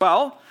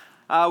Well,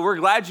 we're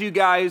glad you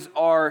guys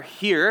are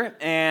here,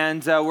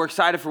 and we're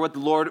excited for what the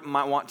Lord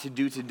might want to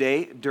do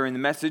today during the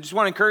message. Just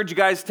want to encourage you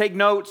guys, take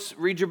notes,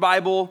 read your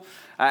Bible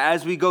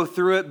as we go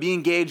through it, be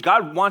engaged.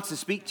 God wants to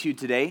speak to you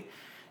today,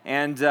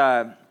 and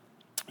I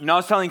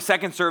was telling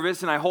second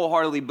service, and I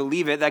wholeheartedly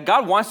believe it, that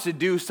God wants to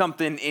do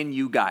something in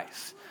you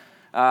guys.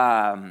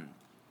 Hey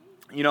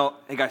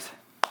guys,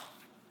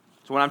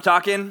 so when I'm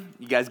talking,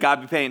 you guys got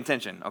to be paying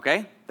attention,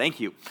 okay?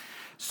 Thank you.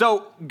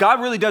 So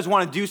God really does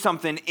want to do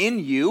something in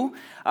you.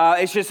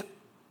 It's just,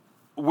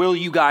 will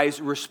you guys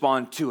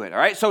respond to it? All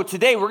right. So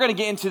today we're going to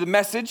get into the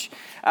message,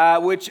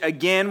 which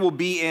again will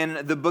be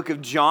in the book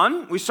of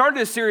John. We started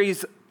a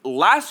series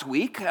last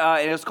week,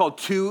 and it's called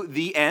To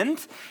the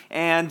End.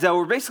 And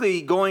we're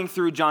basically going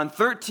through John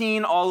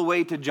 13 all the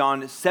way to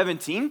John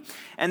 17.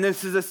 And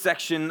this is a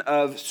section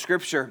of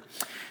scripture.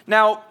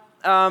 Now,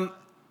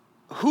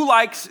 who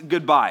likes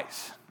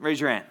goodbyes?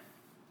 Raise your hand.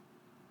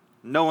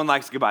 No one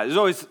likes goodbyes. There's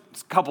always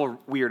a couple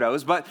of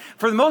weirdos, but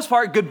for the most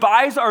part,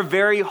 goodbyes are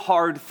very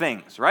hard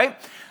things, right?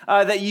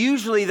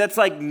 That's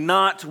like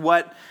not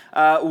what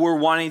we're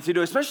wanting to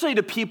do, especially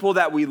to people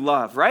that we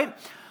love, right?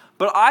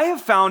 But I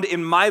have found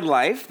in my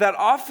life that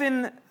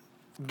often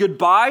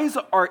goodbyes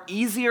are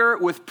easier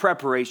with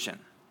preparation.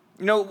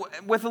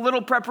 With a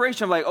little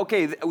preparation, like,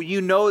 okay,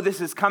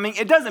 this is coming.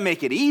 It doesn't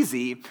make it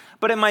easy,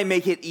 but it might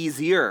make it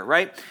easier,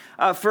 right?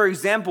 For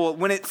example,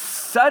 when it's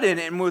sudden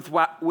and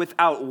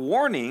without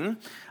warning,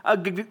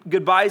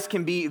 goodbyes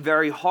can be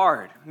very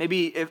hard.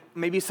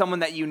 Maybe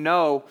someone that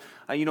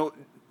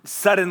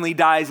suddenly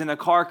dies in a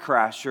car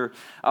crash or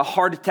a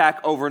heart attack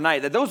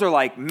overnight. Those are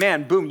like,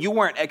 man, boom, you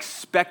weren't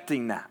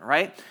expecting that,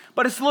 right?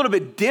 But it's a little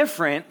bit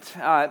different,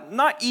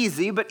 not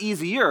easy, but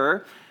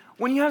easier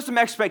when you have some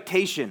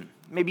expectation.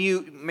 Maybe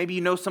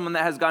you know someone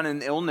that has gotten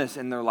an illness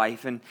in their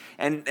life and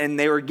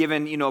they were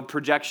given, a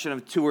projection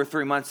of 2 or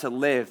 3 months to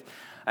live.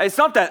 It's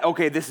not that,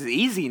 okay, this is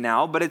easy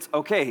now, but it's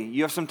okay.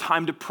 You have some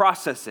time to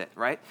process it,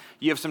 right?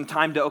 You have some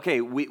time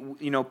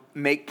to,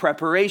 make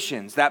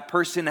preparations. That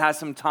person has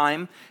some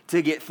time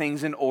to get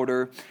things in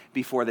order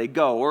before they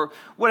go, or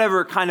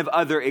whatever kind of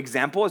other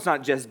example. It's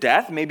not just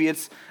death. Maybe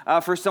it's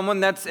for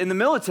someone that's in the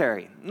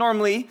military.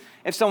 Normally,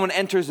 if someone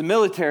enters the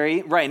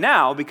military right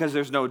now, because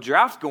there's no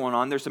draft going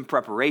on, there's some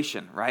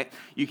preparation, right?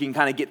 You can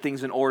kind of get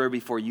things in order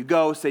before you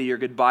go, say your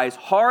goodbyes.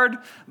 Hard,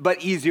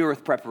 but easier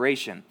with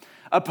preparation.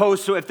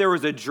 Opposed to if there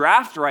was a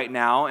draft right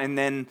now and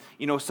then,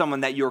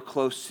 someone that you're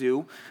close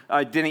to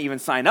didn't even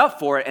sign up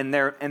for it and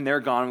they're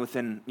gone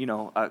within,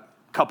 a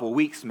couple of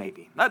weeks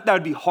maybe. That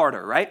would be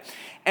harder, right?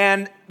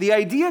 And the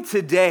idea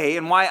today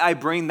and why I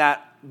bring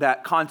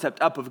that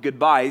concept up of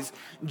goodbyes,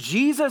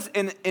 Jesus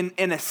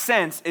in a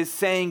sense is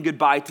saying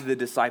goodbye to the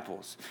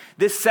disciples.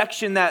 This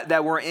section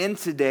that we're in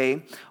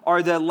today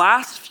are the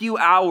last few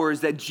hours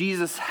that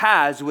Jesus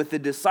has with the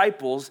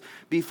disciples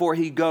before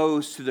he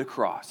goes to the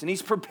cross. And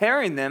he's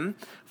preparing them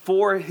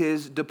for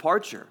his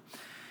departure.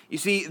 You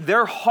see,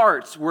 their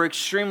hearts were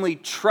extremely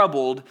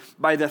troubled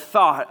by the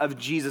thought of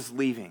Jesus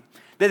leaving.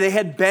 That they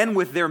had been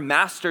with their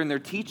master and their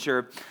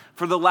teacher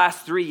for the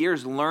last 3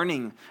 years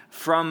learning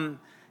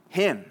from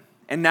him.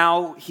 And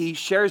now he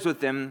shares with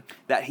them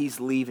that he's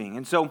leaving.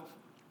 And so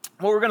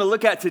what we're going to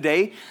look at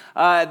today,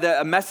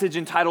 a message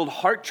entitled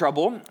Heart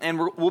Trouble, and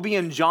we'll be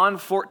in John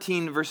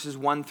 14, verses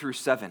 1 through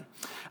 7.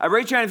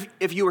 Raise your hand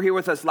if you were here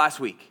with us last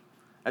week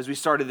as we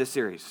started this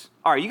series.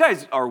 All right, you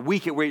guys are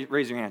weak at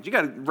raising your hands. You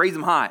got to raise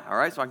them high, all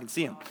right, so I can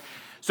see them.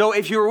 So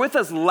if you were with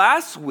us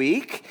last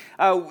week,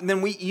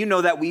 then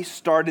that we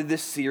started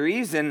this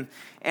series.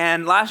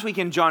 And last week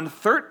in John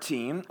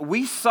 13,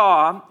 we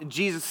saw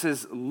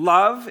Jesus'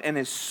 love and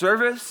his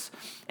service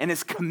and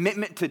his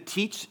commitment to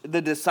teach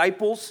the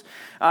disciples.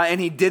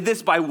 And he did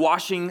this by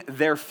washing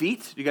their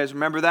feet. Do you guys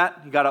remember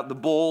that? He got out the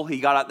bowl, he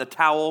got out the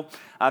towel.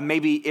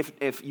 Maybe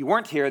if you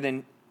weren't here,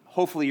 then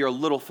hopefully you're a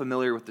little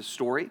familiar with the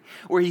story,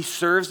 where he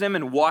serves them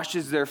and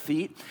washes their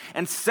feet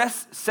and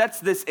sets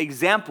this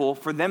example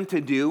for them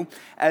to do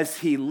as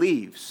he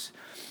leaves.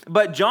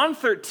 But John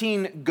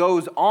 13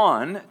 goes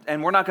on,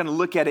 and we're not going to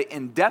look at it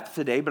in depth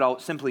today, but I'll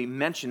simply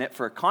mention it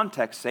for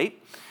context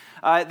sake,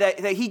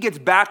 that he gets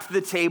back to the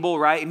table,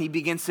 right, and he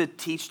begins to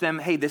teach them,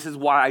 hey, this is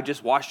why I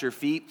just washed your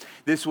feet.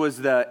 This was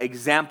the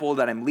example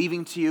that I'm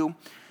leaving to you.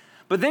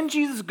 But then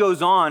Jesus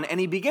goes on, and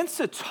he begins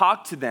to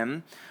talk to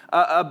them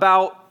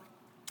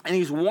and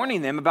he's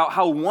warning them about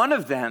how one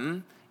of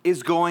them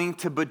is going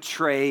to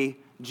betray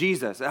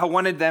Jesus, how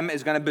one of them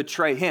is going to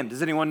betray him.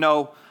 Does anyone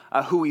know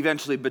who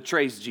eventually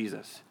betrays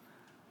Jesus?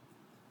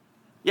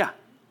 Yeah,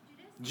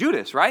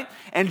 Judas, right?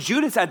 And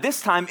Judas at this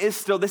time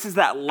this is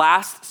that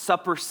Last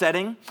Supper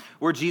setting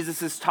where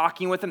Jesus is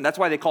talking with them. That's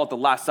why they call it the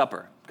Last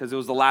Supper, because it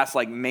was the last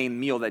main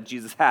meal that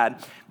Jesus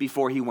had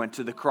before he went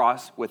to the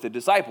cross with the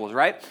disciples,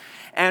 right?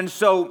 And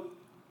so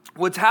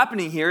what's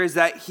happening here is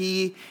that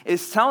he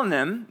is telling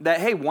them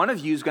that, hey, one of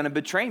you is going to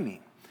betray me.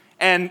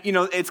 And,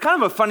 it's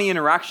kind of a funny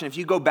interaction if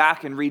you go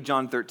back and read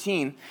John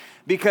 13,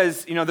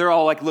 because, they're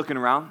all looking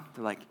around.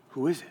 They're like,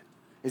 who is it?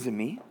 Is it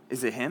me?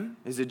 Is it him?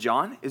 Is it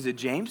John? Is it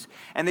James?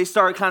 And they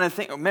start kind of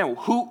thinking, man,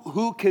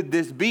 who could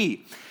this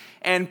be?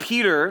 And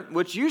Peter,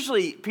 which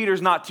usually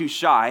Peter's not too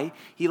shy,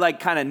 he like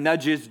kind of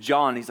nudges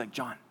John. He's like,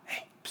 John,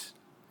 hey,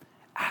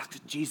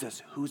 ask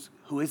Jesus,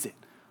 who is it?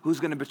 Who's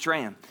going to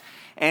betray him?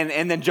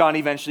 And then John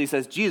eventually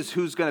says, Jesus,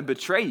 who's going to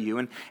betray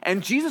you?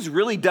 And Jesus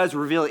really does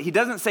reveal it. He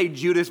doesn't say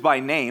Judas by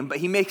name, but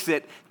he makes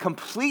it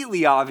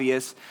completely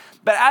obvious.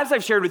 But as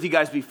I've shared with you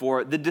guys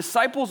before, the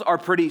disciples are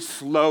pretty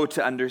slow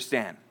to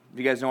understand.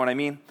 You guys know what I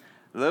mean?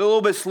 They're a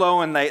little bit slow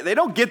and they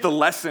don't get the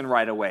lesson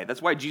right away.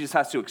 That's why Jesus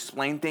has to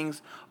explain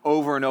things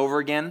over and over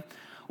again.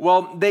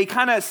 Well, they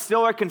kind of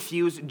still are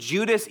confused.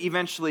 Judas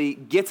eventually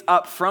gets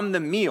up from the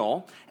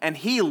meal and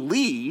he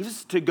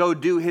leaves to go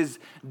do his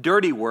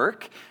dirty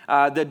work.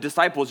 The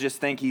disciples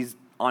just think he's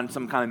on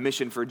some kind of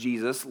mission for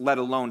Jesus, let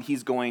alone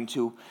he's going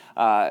to,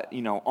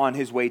 on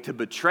his way to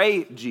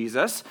betray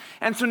Jesus.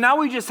 And so now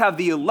we just have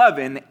the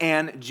 11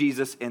 and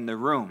Jesus in the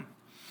room.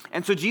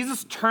 And so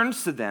Jesus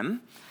turns to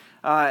them.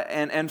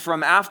 And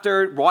from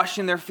after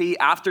washing their feet,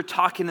 after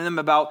talking to them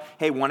about,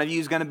 hey, one of you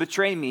is going to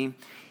betray me,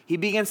 he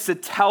begins to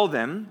tell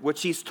them,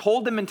 which he's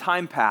told them in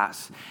time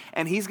past,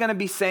 and he's going to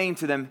be saying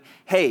to them,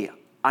 hey,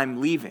 I'm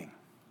leaving.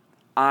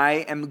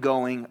 I am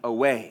going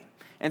away.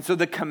 And so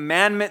the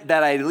commandment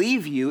that I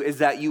leave you is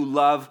that you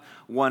love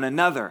one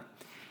another.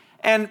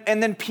 And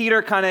then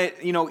Peter kind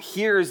of,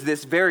 hears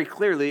this very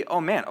clearly.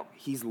 Oh, man,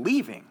 he's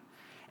leaving.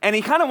 And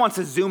he kind of wants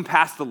to zoom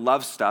past the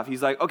love stuff.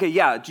 He's like, okay,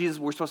 yeah, Jesus,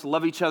 we're supposed to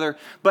love each other.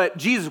 But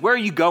Jesus, where are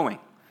you going?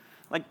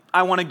 Like,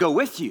 I want to go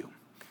with you.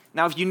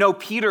 Now, if you know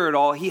Peter at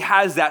all, he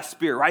has that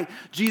spirit, right?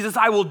 Jesus,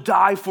 I will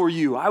die for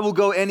you. I will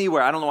go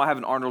anywhere. I don't know why I have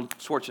an Arnold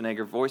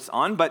Schwarzenegger voice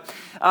on, but,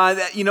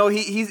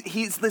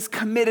 he's this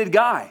committed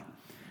guy.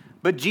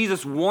 But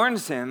Jesus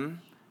warns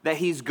him that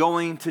he's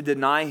going to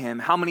deny him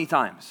how many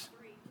times?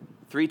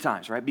 3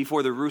 times, right?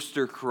 Before the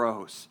rooster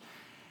crows.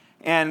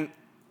 And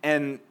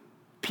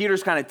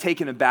Peter's kind of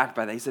taken aback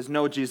by that. He says,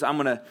 no, Jesus, I'm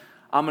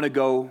gonna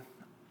go.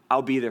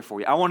 I'll be there for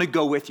you. I want to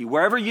go with you.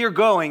 Wherever you're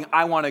going,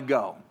 I want to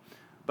go.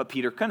 But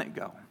Peter couldn't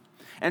go.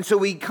 And so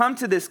we come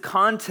to this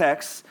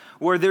context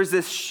where there's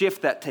this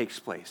shift that takes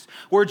place,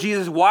 where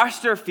Jesus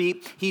washed their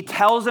feet. He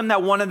tells them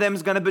that one of them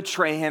is going to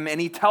betray him,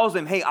 and he tells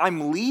them, hey,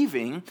 I'm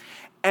leaving.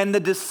 And the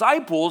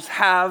disciples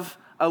have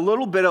a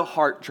little bit of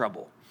heart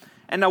trouble.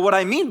 And now what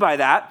I mean by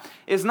that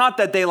is not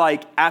that they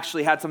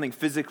actually had something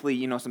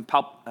physically, some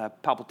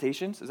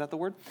palpitations, is that the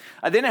word?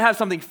 They didn't have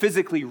something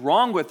physically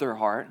wrong with their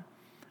heart,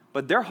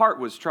 but their heart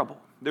was troubled,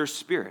 their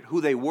spirit, who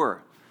they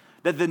were.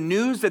 That the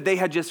news that they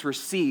had just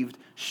received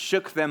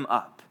shook them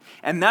up.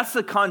 And that's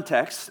the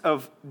context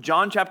of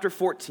John chapter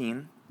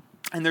 14.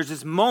 And there's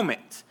this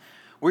moment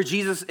where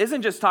Jesus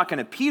isn't just talking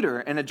to Peter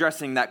and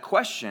addressing that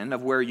question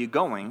of where are you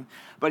going,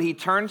 but he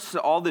turns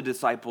to all the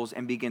disciples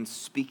and begins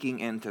speaking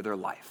into their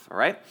life, all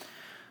right?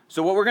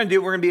 So what we're going to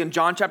do, we're going to be in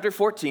John chapter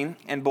 14.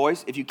 And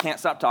boys, if you can't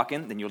stop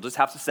talking, then you'll just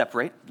have to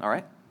separate, all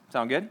right?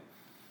 Sound good?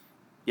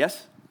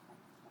 Yes?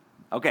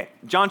 Okay,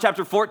 John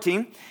chapter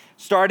 14,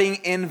 starting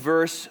in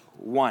verse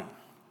 1.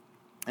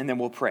 And then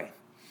we'll pray.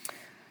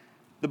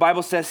 The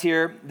Bible says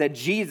here that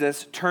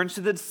Jesus turns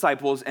to the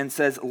disciples and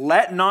says,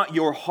 let not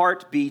your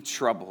heart be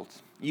troubled.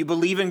 You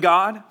believe in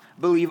God,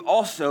 believe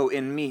also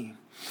in me.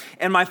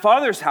 In my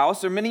Father's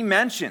house are many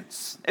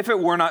mansions. If it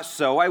were not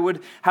so, I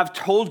would have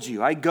told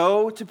you, I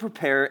go to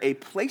prepare a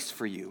place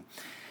for you.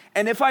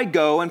 And if I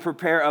go and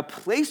prepare a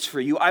place for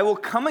you, I will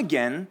come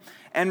again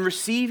and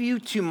receive you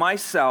to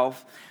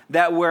myself,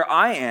 that where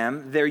I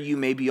am, there you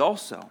may be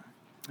also.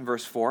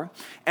 Verse 4,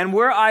 and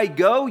where I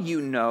go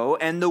you know,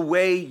 and the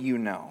way you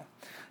know.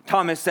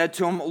 Thomas said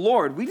to him,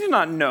 Lord, we do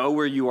not know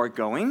where you are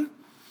going,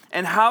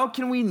 and how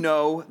can we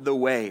know the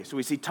way? So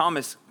we see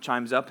Thomas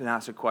chimes up and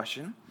asks a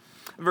question.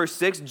 Verse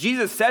 6,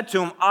 Jesus said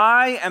to him,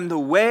 I am the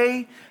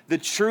way, the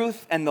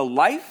truth, and the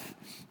life.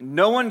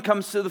 No one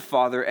comes to the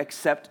Father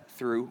except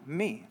through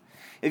me.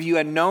 If you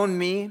had known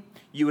me,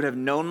 you would have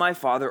known my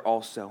Father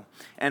also.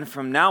 And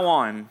from now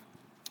on,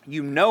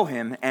 you know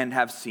him and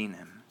have seen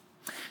him.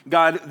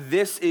 God,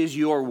 this is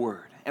your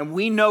word. And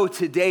we know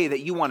today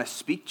that you want to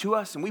speak to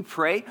us. And we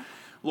pray,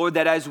 Lord,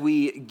 that as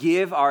we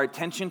give our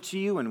attention to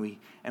you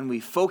and we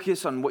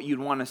focus on what you'd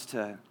want us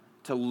to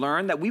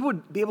learn, that we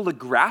would be able to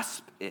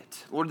grasp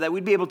it. Lord, that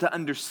we'd be able to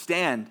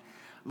understand,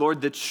 Lord,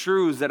 the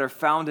truths that are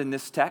found in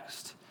this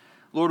text.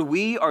 Lord,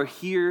 we are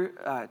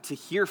here to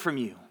hear from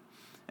you.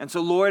 And so,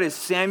 Lord, as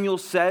Samuel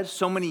said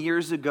so many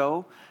years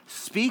ago,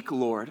 speak,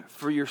 Lord,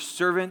 for your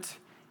servant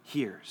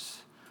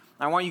hears.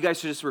 I want you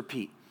guys to just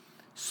repeat.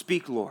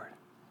 Speak, Lord.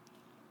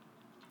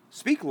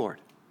 Speak, Lord.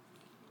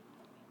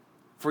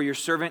 For your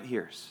servant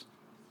hears.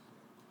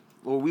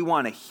 Lord, we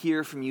want to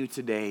hear from you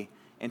today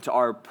into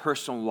our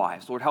personal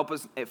lives. Lord, help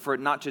us for it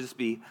not to just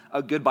be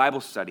a good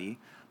Bible study,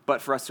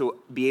 but for us to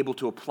be able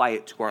to apply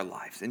it to our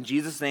lives. In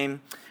Jesus'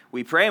 name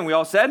we pray, and we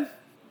all said,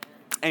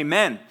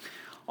 amen.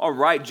 All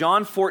right,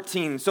 John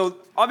 14. So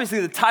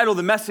obviously the title of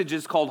the message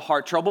is called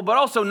Heart Trouble, but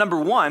also number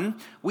 1,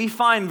 we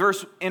find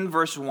in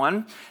verse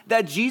 1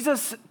 that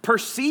Jesus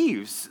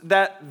perceives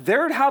that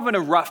they're having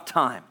a rough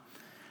time,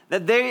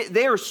 that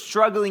they are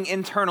struggling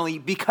internally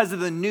because of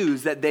the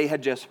news that they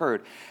had just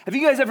heard. Have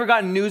you guys ever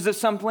gotten news of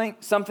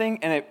something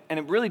and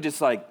it really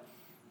just like,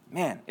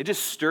 man, it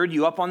just stirred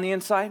you up on the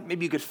inside?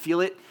 Maybe you could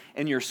feel it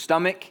in your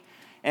stomach.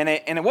 And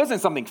it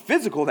wasn't something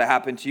physical that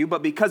happened to you,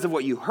 but because of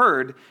what you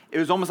heard, it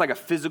was almost like a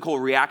physical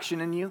reaction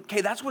in you.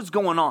 Okay, that's what's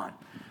going on.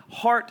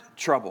 Heart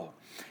trouble.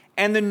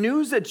 And the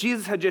news that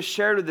Jesus had just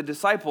shared with the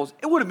disciples,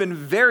 it would have been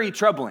very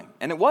troubling,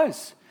 and it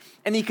was.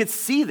 And he could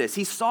see this.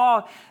 He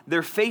saw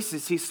their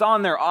faces. He saw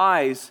in their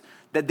eyes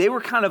that they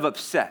were kind of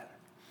upset.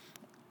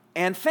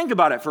 And think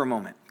about it for a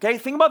moment, okay?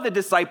 Think about the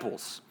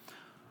disciples.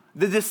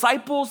 The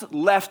disciples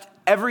left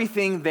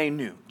everything they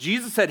knew.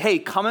 Jesus said, hey,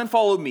 come and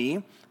follow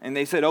me. And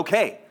they said,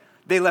 okay.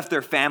 They left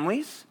their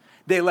families.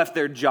 They left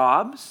their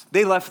jobs.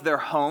 They left their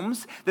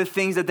homes, the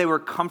things that they were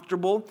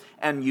comfortable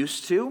and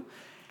used to.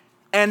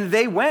 And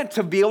they went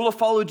to be able to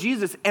follow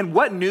Jesus. And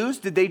what news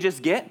did they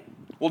just get?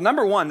 Well,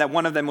 number one, that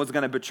one of them was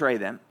going to betray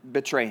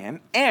him,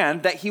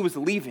 and that he was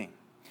leaving.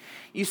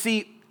 You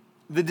see,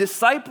 the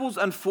disciples,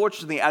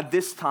 unfortunately, at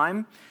this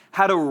time,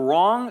 had a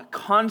wrong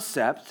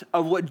concept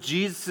of what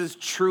Jesus'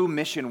 true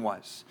mission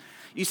was.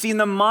 You see, in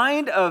the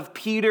mind of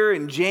Peter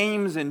and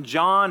James and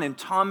John and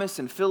Thomas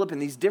and Philip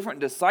and these different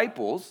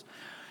disciples,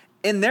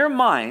 in their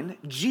mind,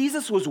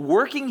 Jesus was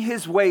working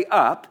his way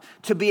up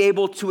to be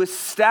able to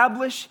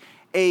establish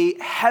a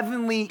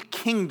heavenly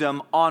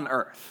kingdom on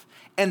earth.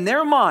 In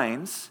their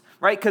minds,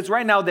 right, because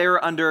right now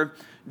they're under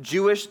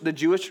the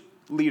Jewish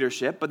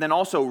leadership, but then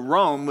also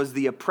Rome was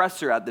the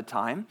oppressor at the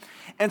time.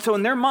 And so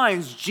in their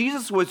minds,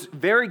 Jesus was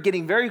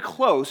getting very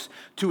close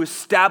to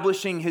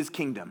establishing his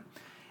kingdom.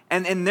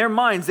 And in their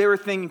minds, they were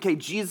thinking, okay,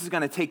 Jesus is going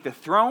to take the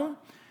throne.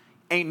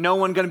 Ain't no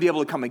one going to be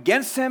able to come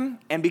against him.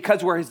 And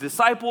because we're his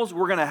disciples,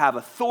 we're going to have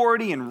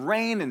authority and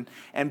reign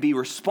and be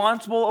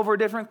responsible over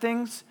different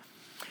things.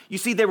 You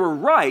see, they were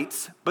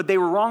right, but they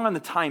were wrong on the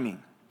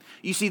timing.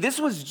 You see, this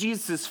was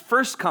Jesus'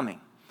 first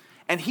coming.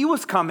 And he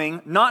was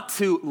coming not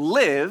to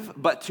live,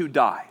 but to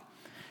die.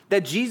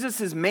 That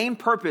Jesus' main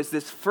purpose,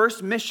 this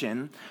first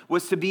mission,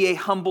 was to be a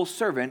humble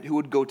servant who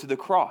would go to the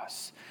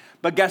cross.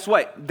 But guess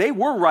what? They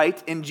were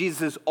right in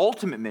Jesus'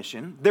 ultimate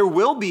mission. There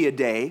will be a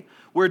day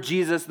where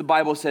Jesus, the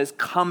Bible says,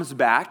 comes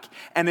back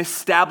and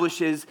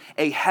establishes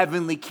a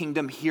heavenly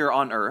kingdom here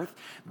on earth,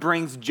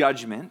 brings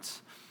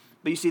judgment.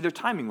 But you see, their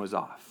timing was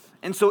off.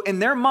 And so in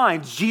their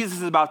minds, Jesus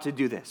is about to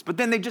do this. But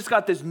then they just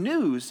got this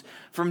news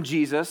from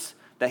Jesus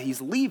that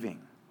he's leaving.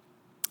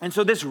 And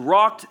so this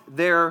rocked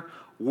their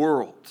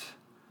world.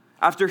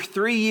 After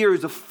 3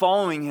 years of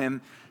following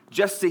him,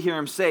 just to hear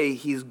him say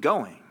he's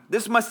going.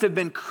 This must have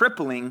been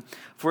crippling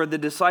for the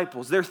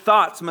disciples. Their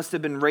thoughts must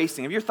have been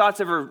racing. Have your thoughts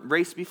ever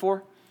raced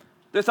before?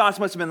 Their thoughts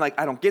must have been like,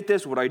 I don't get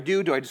this. What do I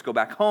do? Do I just go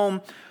back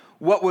home?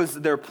 What was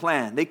their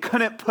plan? They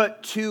couldn't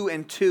put two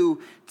and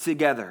two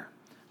together.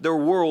 Their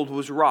world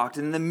was rocked.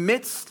 In the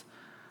midst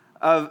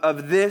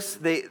of this,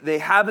 they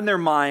have in their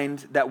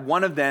mind that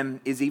one of them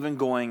is even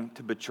going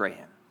to betray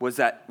him. Was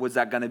that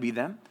going to be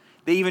them?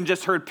 They even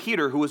just heard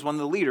Peter, who was one of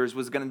the leaders,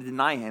 was going to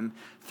deny him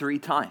 3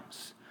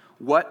 times.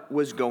 What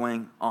was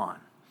going on?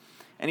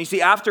 And you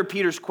see, after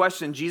Peter's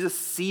question, Jesus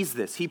sees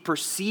this. He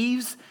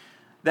perceives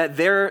that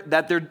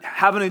they're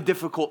having a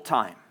difficult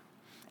time.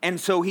 And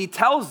so he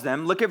tells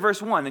them, look at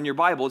verse 1 in your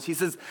Bibles. He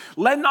says,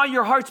 let not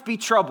your hearts be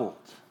troubled.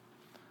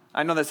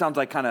 I know that sounds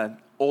like kind of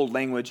old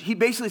language. He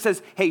basically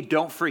says, hey,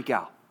 don't freak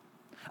out.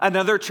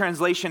 Another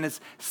translation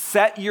is,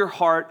 set your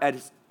heart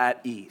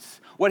at ease.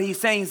 What he's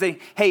saying is,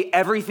 hey,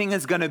 everything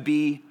is going to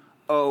be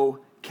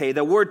okay.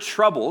 The word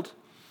troubled,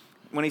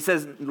 when he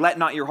says, let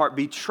not your heart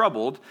be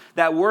troubled,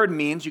 that word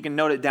means, you can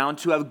note it down,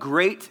 to have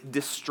great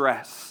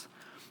distress,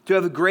 to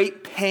have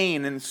great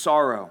pain and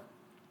sorrow,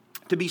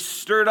 to be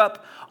stirred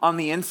up on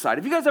the inside.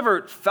 Have you guys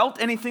ever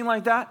felt anything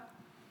like that?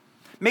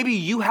 Maybe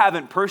you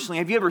haven't personally.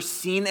 Have you ever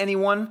seen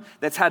anyone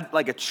that's had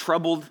like a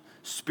troubled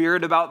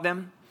spirit about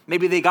them?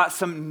 Maybe they got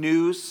some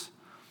news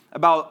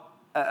about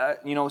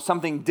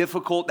something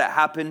difficult that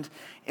happened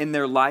in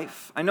their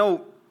life. I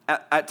know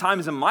at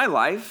times in my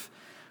life,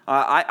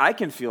 I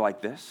can feel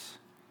like this.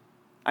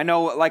 I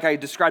know, like I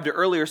described it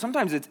earlier,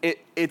 sometimes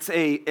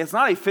it's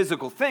not a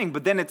physical thing,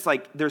 but then it's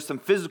like there's some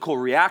physical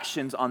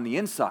reactions on the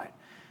inside.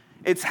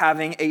 It's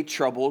having a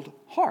troubled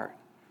heart.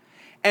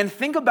 And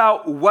think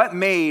about what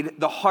made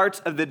the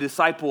hearts of the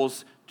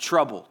disciples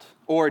troubled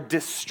or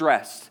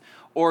distressed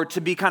or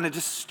to be kind of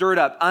just stirred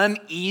up,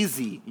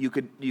 uneasy, you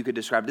could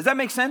describe it. Does that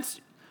make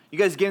sense? You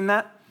guys getting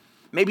that?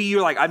 Maybe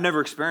you're like, I've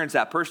never experienced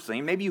that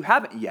personally. Maybe you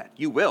haven't yet.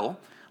 You will.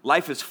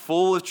 Life is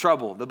full of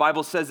trouble. The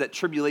Bible says that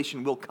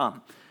tribulation will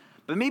come.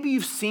 But maybe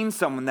you've seen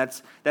someone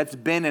that's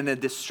been in a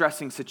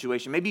distressing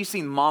situation. Maybe you've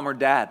seen mom or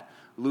dad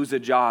lose a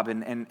job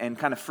and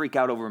kind of freak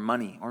out over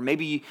money,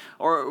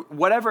 or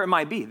whatever it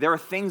might be. There are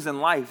things in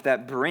life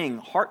that bring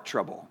heart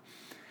trouble.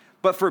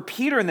 But for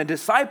Peter and the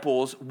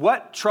disciples,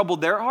 what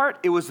troubled their heart?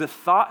 It was the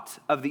thought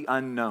of the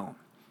unknown.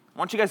 I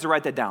want you guys to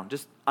write that down,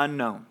 just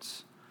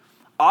unknowns.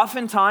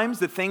 Oftentimes,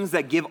 the things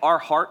that give our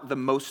heart the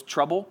most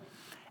trouble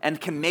and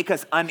can make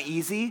us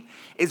uneasy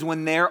is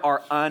when there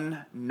are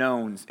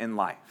unknowns in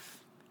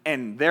life.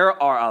 And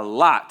there are a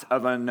lot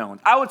of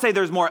unknowns. I would say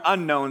there's more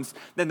unknowns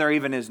than there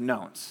even is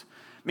knowns.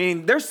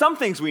 Meaning there's some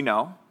things we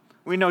know.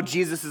 We know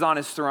Jesus is on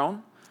his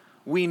throne.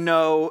 We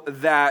know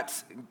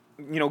that,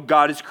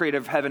 God is creator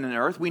of heaven and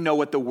earth. We know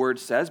what the word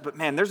says. But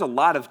man, there's a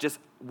lot of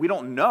we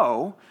don't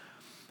know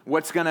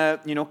what's going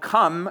to,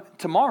 come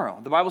tomorrow.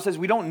 The Bible says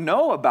we don't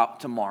know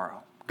about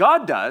tomorrow.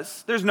 God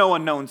does. There's no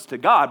unknowns to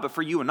God. But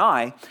for you and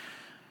I,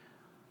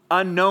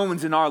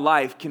 unknowns in our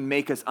life can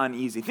make us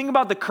uneasy. Think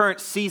about the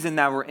current season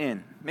that we're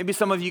in. Maybe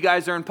some of you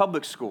guys are in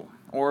public school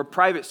or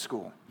private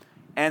school,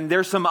 and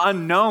there's some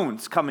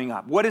unknowns coming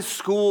up. What is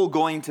school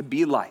going to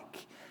be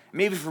like?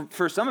 Maybe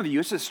for some of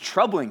you, it's just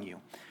troubling you.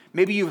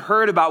 Maybe you've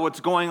heard about what's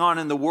going on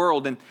in the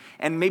world,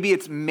 and maybe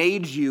it's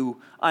made you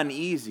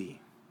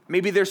uneasy.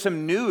 Maybe there's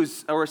some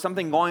news or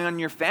something going on in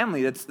your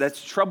family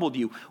that's troubled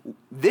you.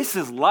 This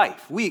is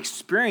life. We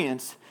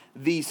experience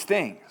these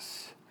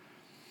things.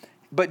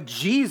 But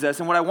Jesus,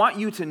 and what I want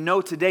you to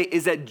know today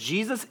is that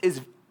Jesus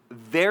is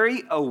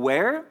very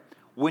aware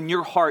when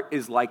your heart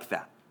is like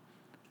that.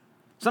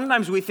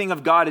 Sometimes we think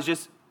of God as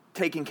just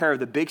taking care of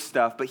the big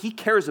stuff, but he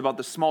cares about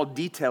the small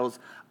details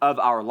of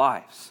our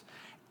lives.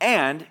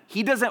 And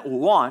he doesn't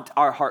want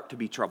our heart to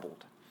be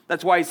troubled.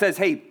 That's why he says,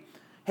 hey,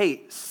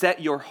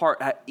 set your heart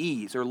at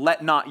ease, or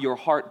let not your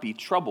heart be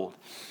troubled.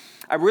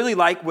 I really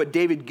like what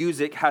David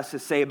Guzik has to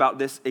say about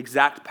this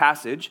exact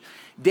passage.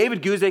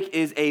 David Guzik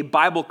is a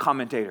Bible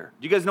commentator.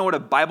 Do you guys know what a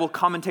Bible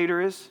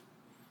commentator is?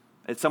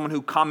 It's someone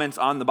who comments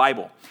on the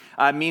Bible,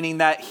 meaning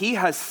that he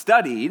has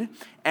studied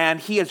and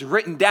he has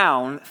written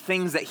down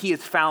things that he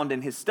has found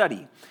in his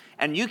study.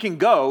 And you can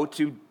go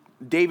to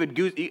David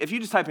Guzik. If you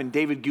just type in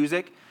David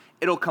Guzik,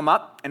 it'll come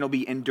up and it'll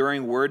be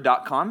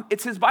enduringword.com.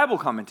 It's his Bible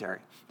commentary.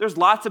 There's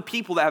lots of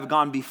people that have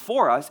gone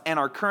before us and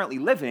are currently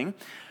living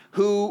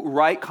who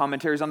write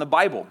commentaries on the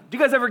Bible. Do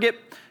you guys ever get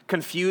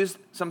confused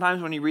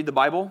sometimes when you read the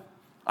Bible?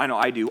 I know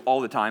I do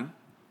all the time.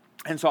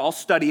 And so I'll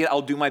study it.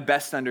 I'll do my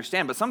best to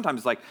understand. But sometimes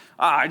it's like,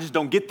 I just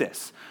don't get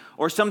this.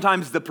 Or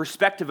sometimes the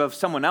perspective of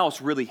someone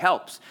else really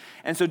helps.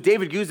 And so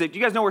David Guzik, do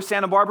you guys know where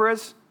Santa Barbara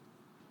is?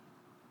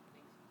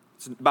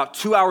 It's about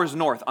 2 hours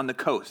north on the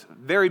coast.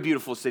 Very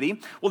beautiful city.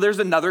 Well, there's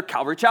another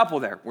Calvary Chapel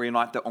there. We're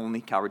not the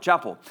only Calvary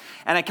Chapel.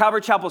 And at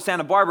Calvary Chapel,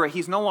 Santa Barbara,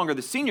 he's no longer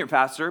the senior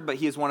pastor, but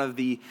he is one of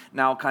the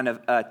now kind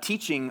of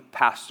teaching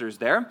pastors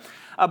there.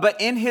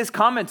 But in his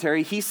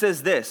commentary, he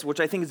says this,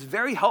 which I think is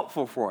very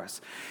helpful for us.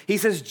 He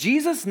says,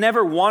 Jesus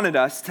never wanted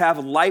us to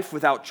have life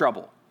without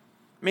trouble.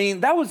 I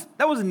mean, that was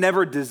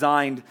never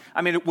designed.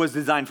 I mean, it was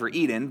designed for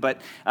Eden, but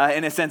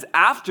in a sense,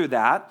 after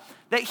that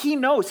he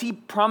knows, he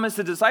promised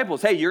the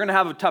disciples, hey, you're going to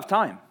have a tough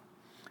time.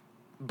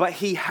 But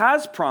he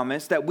has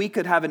promised that we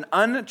could have an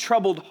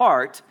untroubled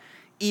heart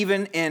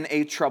even in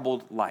a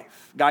troubled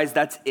life. Guys,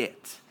 that's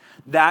it.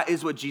 That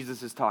is what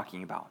Jesus is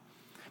talking about.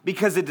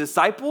 Because the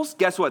disciples,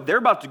 guess what? They're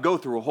about to go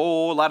through a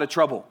whole lot of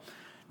trouble.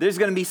 There's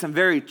going to be some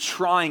very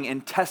trying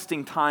and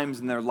testing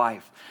times in their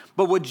life.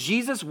 But what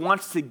Jesus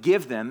wants to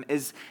give them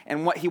is,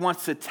 and what he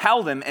wants to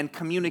tell them and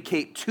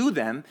communicate to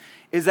them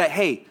is that,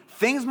 hey,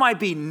 things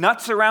might be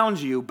nuts around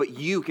you, but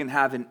you can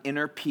have an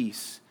inner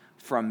peace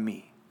from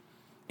me.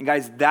 And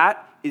guys,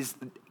 that is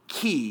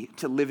key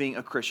to living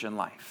a Christian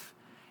life.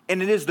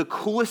 And it is the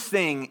coolest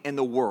thing in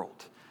the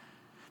world.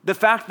 The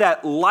fact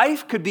that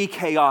life could be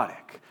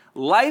chaotic.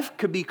 Life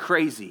could be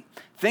crazy.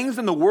 Things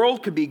in the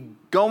world could be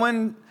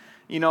going,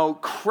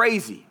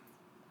 crazy.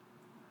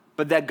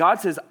 But that God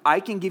says, I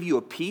can give you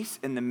a peace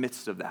in the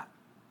midst of that.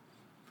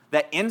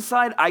 That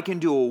inside I can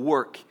do a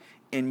work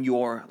in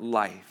your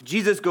life.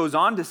 Jesus goes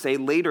on to say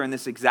later in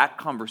this exact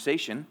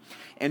conversation,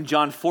 in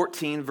John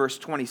 14, verse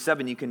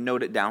 27, you can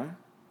note it down.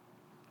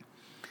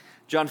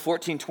 John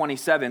 14,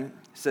 27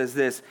 says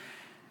this,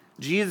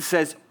 Jesus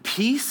says,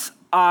 peace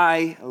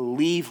I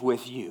leave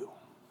with you.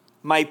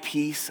 My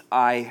peace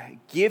I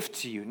give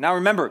to you. Now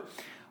remember,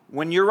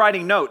 when you're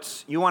writing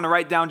notes, you want to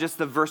write down just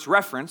the verse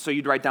reference. So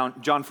you'd write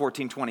down John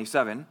 14,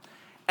 27.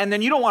 And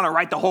then you don't want to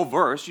write the whole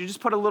verse. You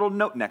just put a little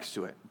note next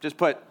to it. Just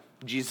put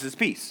Jesus'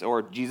 peace,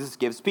 or Jesus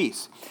gives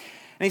peace.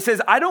 And he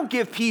says, I don't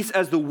give peace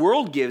as the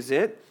world gives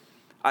it.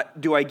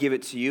 Do I give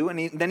it to you?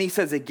 And then he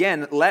says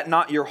again, let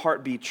not your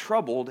heart be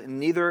troubled, and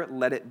neither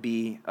let it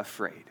be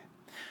afraid.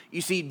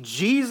 You see,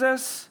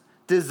 Jesus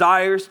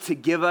desires to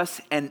give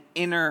us an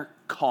inner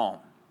calm.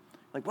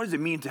 Like, what does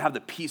it mean to have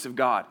the peace of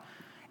God?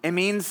 It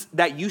means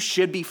that you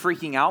should be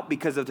freaking out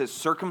because of the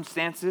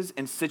circumstances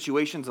and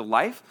situations of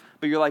life,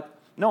 but you're like,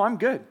 no, I'm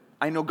good.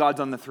 I know God's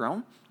on the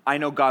throne. I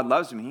know God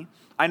loves me.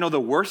 I know the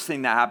worst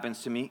thing that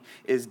happens to me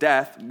is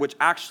death, which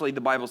actually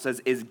the Bible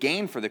says is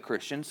gain for the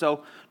Christian.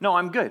 So, no,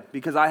 I'm good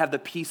because I have the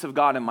peace of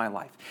God in my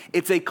life.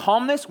 It's a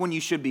calmness when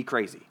you should be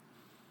crazy.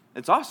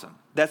 It's awesome.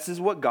 This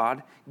is what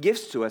God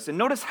gives to us. And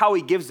notice how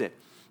he gives it.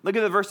 Look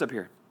at the verse up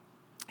here.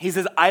 He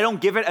says, I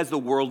don't give it as the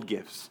world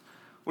gives.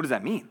 What does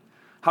that mean?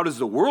 How does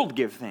the world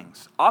give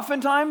things?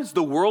 Oftentimes,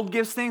 the world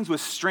gives things with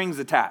strings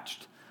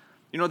attached.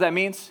 You know what that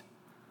means?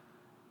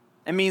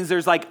 It means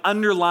there's like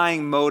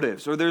underlying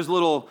motives, or there's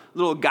little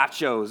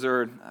gachos,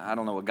 or I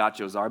don't know what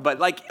gachos are, but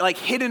like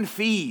hidden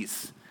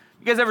fees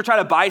You guys ever try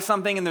to buy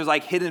something and there's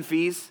like hidden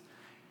fees?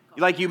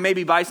 Like you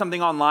maybe buy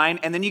something online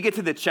and then you get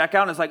to the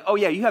checkout and it's like, oh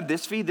yeah, you have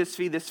this fee, this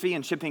fee, this fee,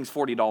 and shipping's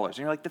 $40. And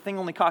you're like, the thing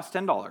only costs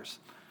 $10.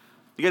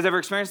 You guys ever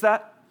experienced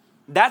that?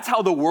 That's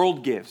how the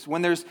world gives.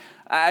 When there's,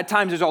 at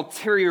times there's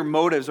ulterior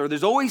motives or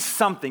there's always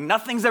something.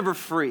 Nothing's ever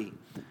free.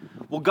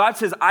 Well, God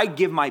says, I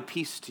give my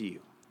peace to you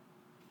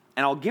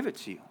and I'll give it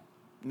to you.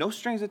 No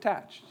strings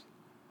attached.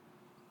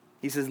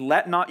 He says,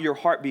 let not your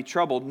heart be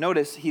troubled.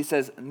 Notice he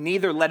says,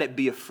 neither let it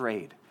be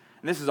afraid.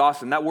 And this is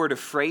awesome. That word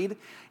afraid,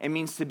 it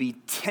means to be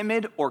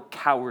timid or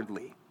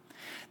cowardly.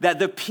 That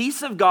the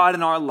peace of God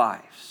in our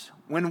lives,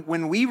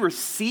 when we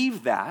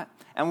receive that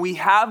and we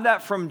have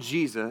that from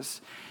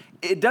Jesus,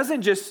 it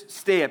doesn't just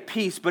stay at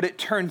peace, but it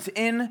turns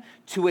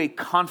into a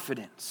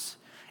confidence.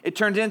 It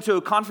turns into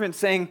a confidence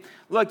saying,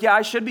 look, yeah,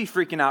 I should be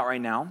freaking out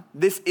right now.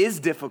 This is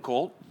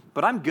difficult,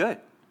 but I'm good.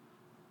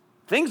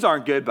 Things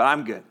aren't good, but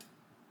I'm good.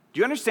 Do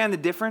you understand the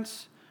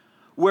difference?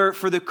 Where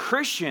for the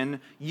Christian,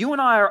 you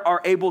and I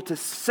are able to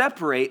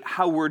separate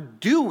how we're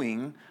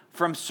doing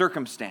from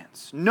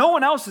circumstance. No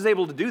one else is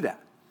able to do that.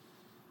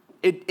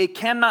 It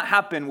cannot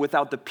happen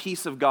without the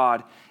peace of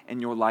God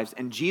in your lives.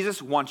 And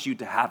Jesus wants you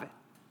to have it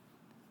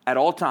at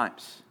all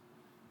times.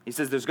 He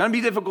says there's going to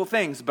be difficult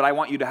things, but I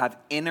want you to have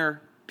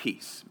inner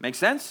peace. Make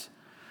sense?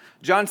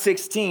 John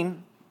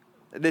 16,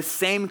 this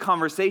same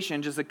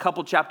conversation, just a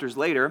couple chapters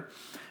later,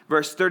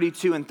 verse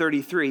 32 and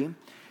 33,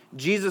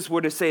 Jesus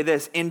were to say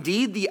this,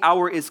 indeed the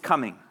hour is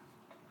coming,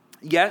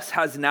 yes,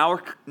 has now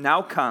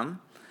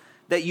come,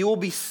 that you will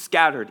be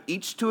scattered,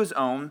 each to his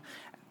own,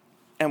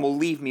 and will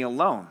leave me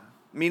alone.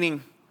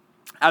 Meaning,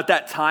 at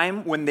that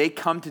time, when they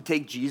come to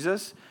take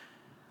Jesus,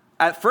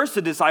 at first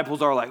the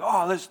disciples are like,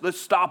 oh, let's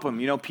stop him.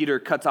 You know, Peter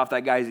cuts off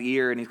that guy's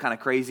ear and he's kind of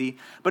crazy.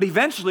 But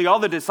eventually all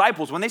the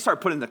disciples, when they start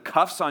putting the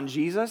cuffs on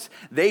Jesus,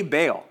 they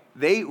bail.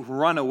 They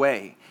run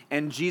away.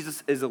 And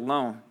Jesus is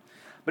alone.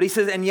 But he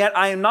says, and yet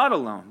I am not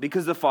alone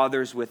because the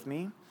Father is with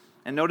me.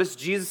 And notice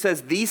Jesus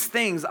says, these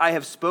things I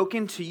have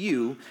spoken to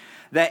you,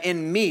 that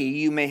in me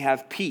you may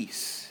have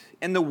peace.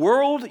 In the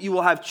world you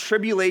will have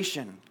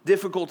tribulation,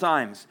 difficult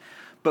times,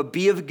 but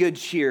be of good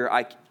cheer.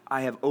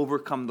 I have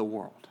overcome the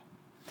world.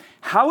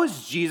 How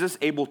is Jesus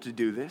able to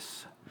do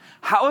this?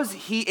 How is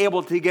he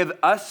able to give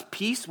us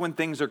peace when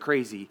things are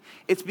crazy?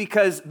 It's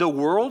because the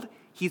world,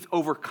 he's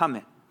overcome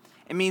it.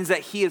 It means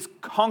that he has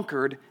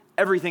conquered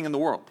everything in the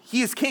world.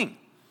 He is king.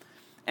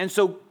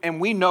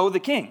 And we know the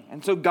king.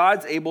 And so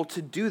God's able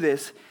to do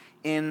this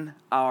in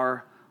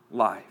our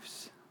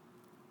lives.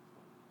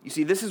 You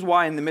see, this is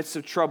why in the midst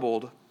of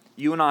trouble,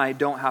 you and I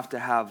don't have to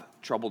have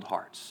troubled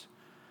hearts.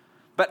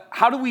 But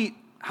how do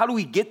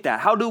we get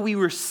that? How do we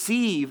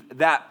receive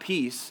that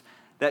peace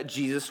that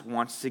Jesus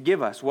wants to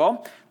give us?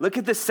 Well, look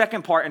at the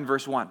second part in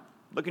verse 1.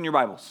 Look in your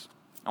Bibles.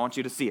 I want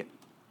you to see it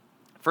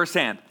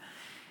firsthand.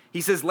 He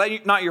says,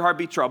 let not your heart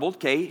be troubled.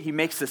 Okay, he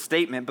makes a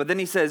statement, but then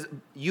he says,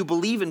 you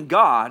believe in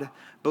God,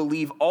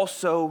 believe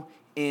also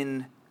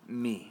in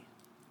me.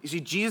 You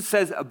see, Jesus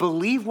says,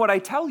 believe what I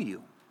tell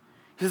you.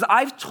 He says,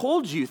 I've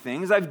told you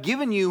things. I've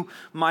given you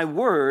my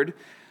word.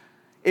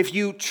 If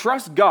you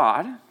trust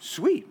God,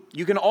 sweet.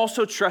 You can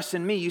also trust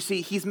in me. You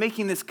see, he's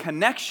making this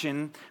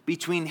connection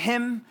between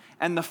him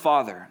and the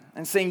Father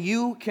and saying,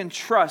 you can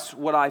trust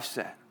what I've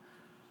said.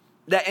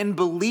 That in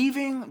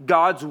believing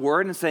God's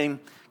word and saying,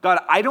 God,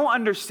 I don't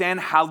understand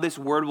how this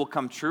word will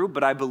come true,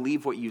 but I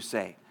believe what you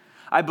say.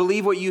 I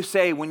believe what you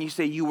say when you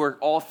say you work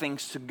all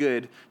things to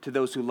good to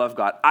those who love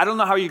God. I don't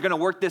know how you're going to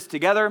work this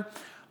together,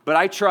 but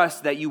I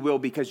trust that you will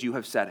because you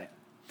have said it.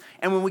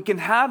 And when we can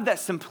have that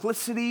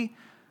simplicity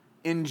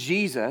in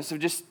Jesus of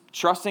just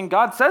trusting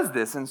God says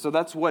this, and so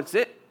that's what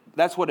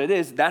it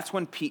is, that's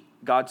when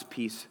God's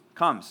peace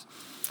comes.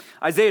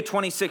 Isaiah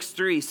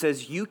 26:3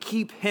 says, you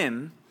keep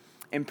him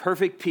in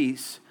perfect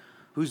peace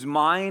whose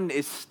mind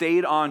is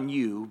stayed on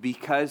you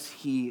because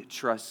he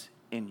trusts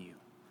in you.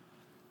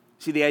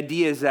 See, the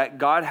idea is that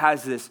God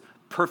has this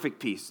perfect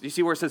peace. Do you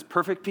see where it says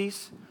perfect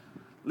peace?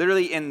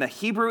 Literally in the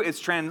Hebrew, it's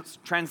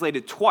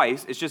translated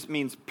twice. It just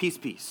means peace,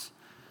 peace.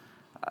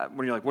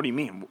 When you're like, what do you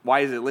mean? Why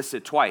is it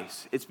listed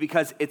twice? It's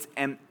because it's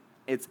an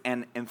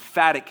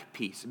emphatic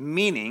peace,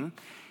 meaning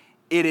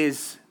there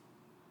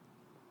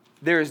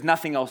is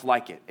nothing else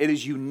like it. It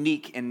is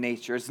unique in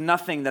nature. It's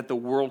nothing that the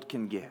world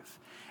can give.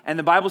 And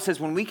the Bible says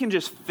when we can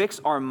just fix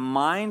our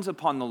minds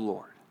upon the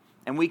Lord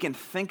and we can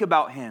think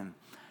about him,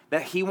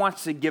 that he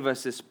wants to give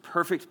us this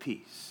perfect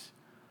peace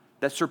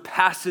that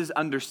surpasses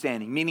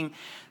understanding. Meaning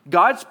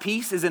God's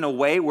peace is in a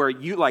way where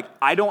you like,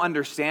 I don't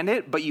understand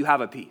it, but you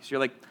have a peace. You're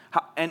like,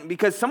 and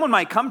because someone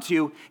might come to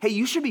you, hey,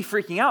 you should be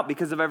freaking out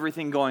because of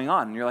everything going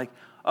on. And you're like,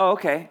 oh,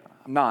 okay,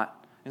 I'm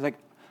not. He's like,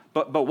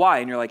 but why?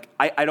 And you're like,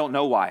 I don't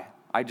know why.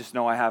 I just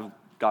know I have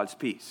God's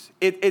peace.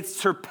 It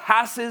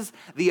surpasses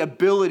the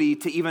ability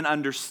to even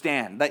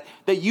understand that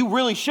you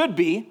really should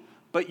be,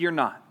 but you're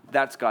not.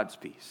 That's God's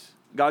peace.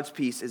 God's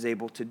peace is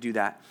able to do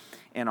that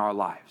in our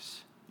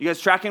lives. You guys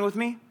tracking with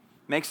me?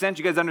 Makes sense?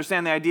 You guys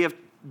understand the idea of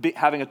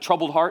having a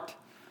troubled heart?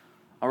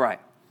 All right.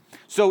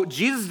 So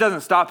Jesus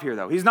doesn't stop here,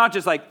 though. He's not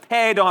just like,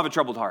 hey, don't have a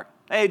troubled heart.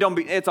 Hey, don't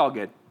be, it's all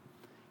good.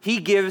 he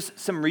gives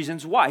some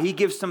reasons why. He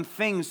gives some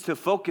things to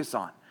focus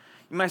on.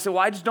 You might say, well,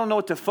 I just don't know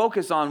what to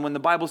focus on when the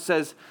Bible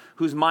says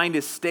whose mind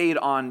is stayed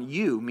on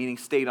you, meaning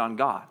stayed on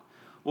God.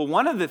 Well,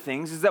 one of the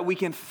things is that we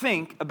can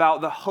think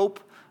about the hope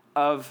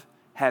of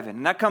heaven.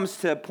 And that comes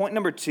to point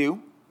number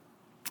 2,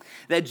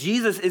 that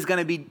Jesus is going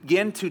to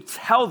begin to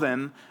tell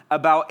them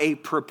about a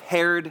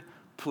prepared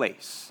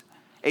place.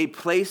 A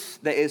place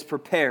that is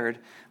prepared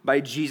by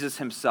Jesus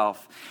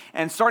himself.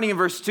 And starting in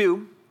verse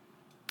 2,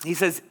 he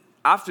says,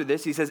 after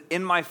this, he says,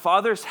 in my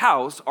Father's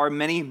house are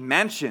many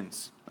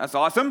mansions. That's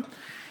awesome.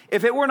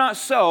 If it were not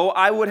so,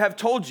 I would have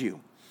told you,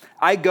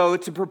 I go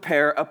to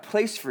prepare a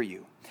place for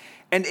you.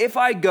 And if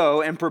I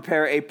go and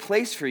prepare a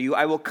place for you,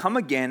 I will come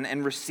again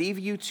and receive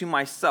you to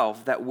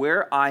myself, that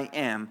where I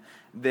am,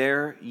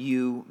 there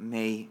you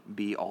may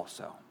be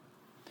also.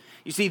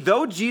 You see,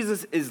 though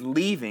Jesus is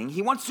leaving,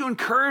 he wants to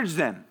encourage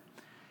them.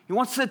 He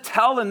wants to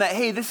tell them that,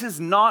 hey, this is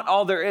not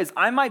all there is.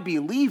 I might be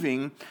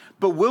leaving,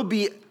 but we'll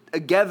be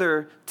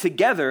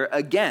together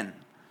again.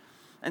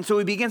 And so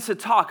he begins to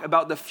talk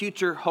about the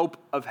future hope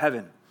of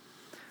heaven.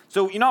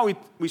 So,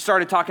 we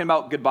started talking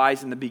about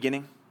goodbyes in the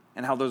beginning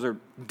and how those are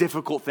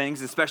difficult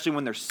things, especially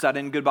when they're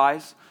sudden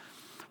goodbyes.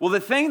 Well,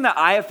 the thing that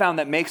I have found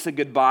that makes a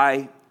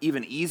goodbye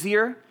even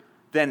easier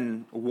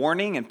than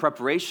warning and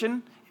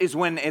preparation is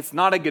when it's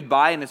not a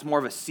goodbye and it's more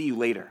of a see you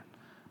later.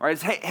 Right?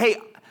 It's, hey,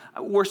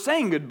 we're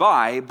saying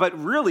goodbye, but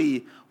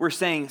really we're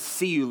saying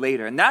see you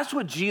later. And that's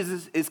what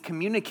Jesus is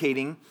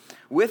communicating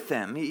with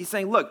them. He's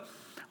saying, look,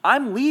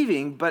 I'm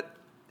leaving, but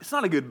it's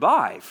not a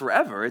goodbye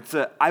forever. It's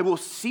I will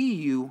see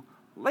you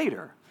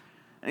later.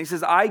 And he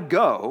says, I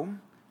go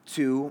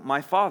to my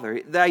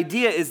Father. The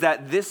idea is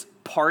that this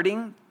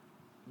parting,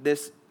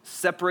 this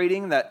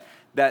separating, that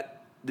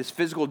this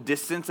physical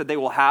distance that they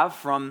will have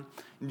from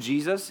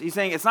Jesus, he's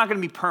saying it's not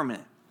going to be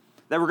permanent,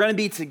 that we're going to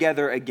be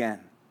together again.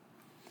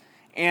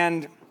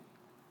 And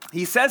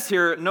he says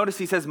here, notice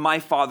he says, my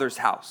Father's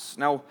house.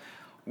 Now,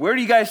 where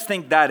do you guys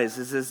think that is?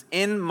 This is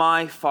in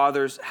my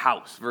Father's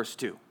house, verse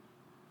 2.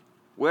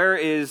 Where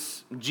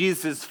is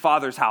Jesus'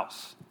 Father's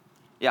house?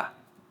 Yeah.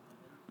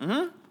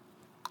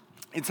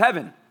 It's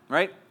heaven,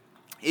 right?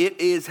 It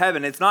is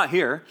heaven. It's not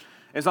here.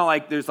 It's not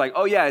like there's like,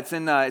 oh yeah, it's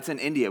in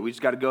India. We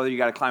just got to go there. You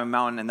got to climb a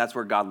mountain, and that's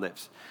where God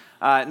lives.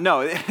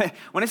 No,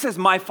 when it says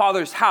my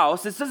Father's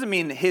house, this doesn't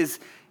mean his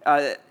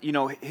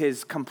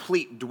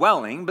complete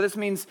dwelling, but this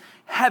means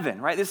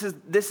heaven, right? This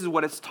is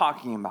what it's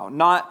talking about,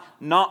 not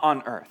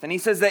on earth. And he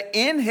says that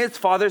in his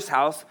Father's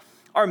house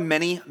are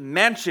many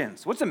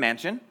mansions. What's a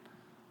mansion?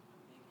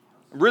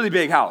 A really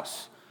big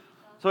house.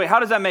 So wait, how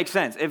does that make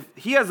sense? If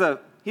he has a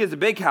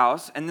big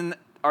house, and then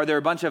are there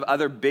a bunch of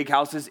other big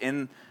houses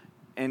in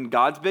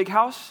God's big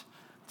house?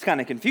 It's kind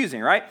of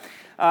confusing, right?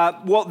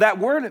 Well, that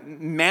word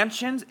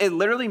mansions, it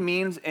literally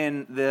means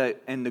in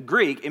the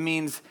Greek, it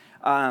means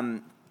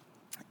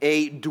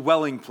a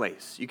dwelling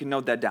place. You can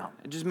note that down.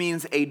 It just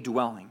means a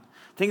dwelling.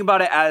 Think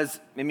about it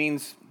as it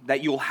means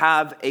that you'll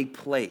have a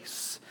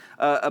place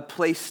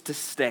to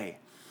stay.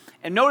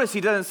 And notice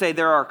he doesn't say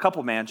there are a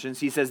couple mansions.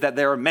 He says that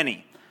there are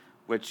many,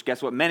 which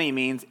guess what many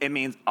means? It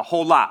means a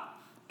whole lot.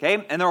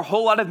 Okay? And there are a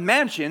whole lot of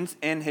mansions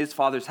in his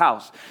Father's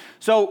house.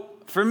 So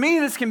for me,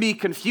 this can be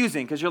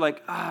confusing because you're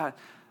like, I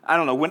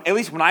don't know. At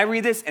least when I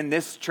read this in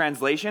this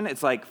translation,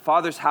 it's like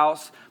Father's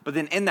house, but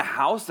then in the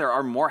house, there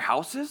are more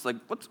houses? Like,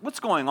 what's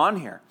going on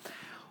here?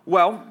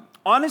 Well,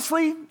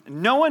 honestly,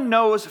 no one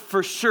knows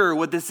for sure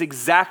what this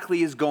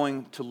exactly is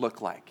going to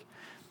look like.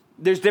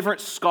 There's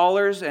different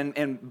scholars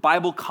and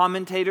Bible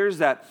commentators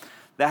that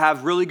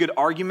have really good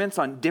arguments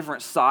on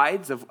different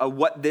sides of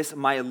what this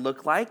might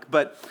look like.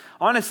 But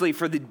honestly,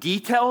 for the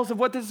details of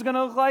what this is going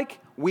to look like,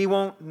 we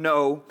won't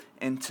know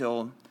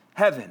until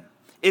heaven.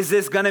 Is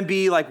this going to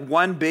be like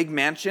one big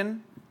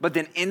mansion, but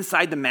then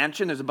inside the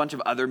mansion there's a bunch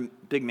of other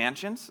big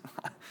mansions?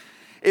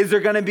 Is there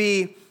going to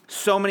be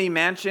so many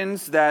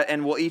mansions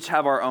and we'll each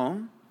have our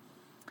own?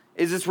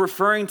 Is this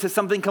referring to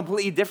something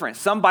completely different?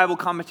 Some Bible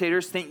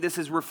commentators think this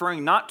is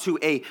referring not to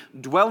a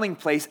dwelling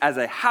place as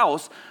a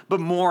house,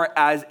 but more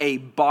as a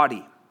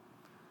body.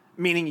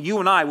 Meaning you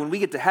and I, when we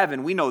get to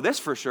heaven, we know this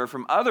for sure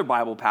from other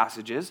Bible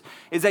passages,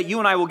 is that you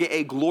and I will get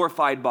a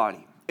glorified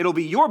body. It'll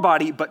be your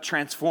body, but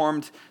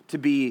transformed to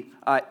be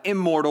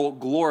immortal,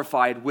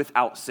 glorified,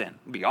 without sin.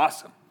 It'd be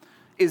awesome.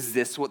 Is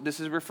this what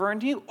this is referring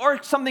to?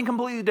 Or something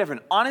completely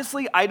different?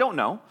 Honestly, I don't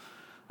know.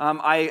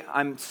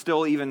 I'm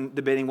still even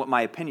debating what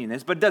my opinion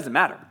is, but it doesn't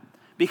matter.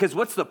 Because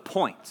what's the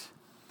point?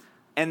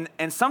 And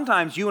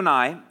sometimes you and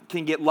I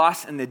can get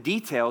lost in the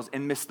details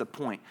and miss the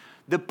point.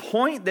 The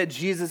point that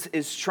Jesus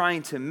is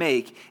trying to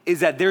make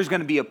is that there's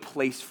going to be a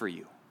place for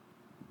you.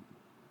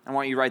 I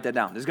want you to write that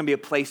down. There's going to be a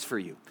place for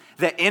you.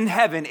 That in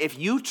heaven, if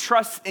you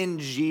trust in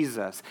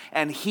Jesus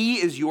and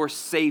he is your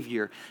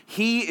Savior,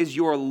 he is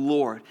your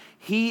Lord,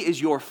 he is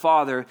your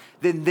Father,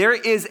 then there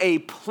is a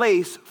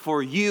place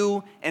for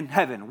you in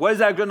heaven. What is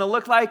that going to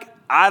look like?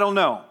 I don't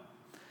know.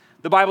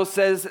 The Bible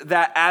says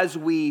that as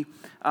we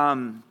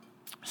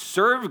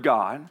serve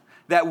God,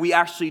 that we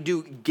actually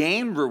do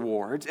gain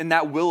rewards, and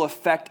that will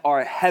affect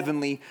our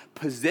heavenly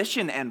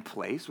position and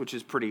place, which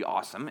is pretty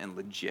awesome and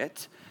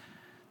legit.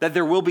 That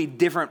there will be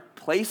different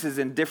places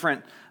and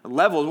different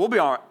levels.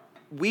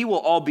 We will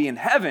all be in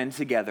heaven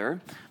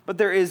together, but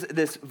there is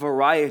this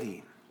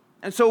variety.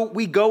 And so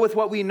we go with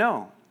what we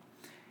know.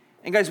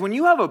 And guys, when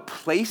you have a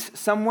place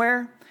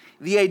somewhere,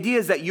 the idea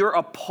is that you're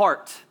a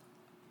part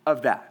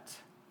of that,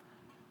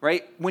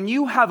 right? When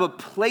you have a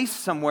place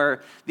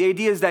somewhere, the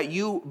idea is that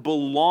you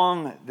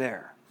belong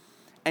there.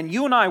 And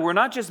you and I were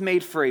not just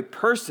made for a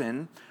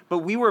person, but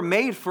we were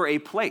made for a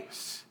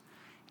place.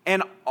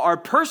 And our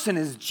person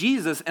is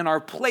Jesus, and our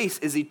place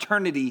is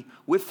eternity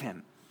with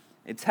him.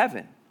 It's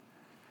heaven.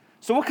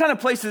 So what kind of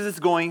place is this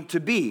going to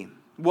be?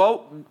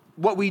 Well,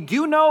 what we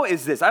do know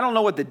is this. I don't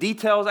know what the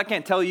details. I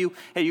can't tell you,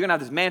 hey, you're going to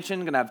have this mansion,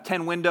 you're going to have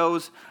 10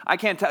 windows. I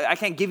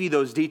can't give you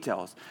those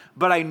details.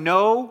 But I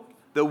know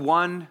the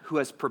one who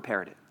has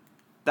prepared it.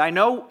 I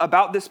know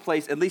about this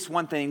place at least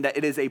one thing, that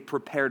it is a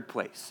prepared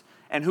place.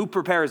 And who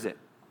prepares it?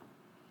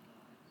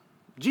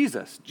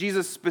 Jesus.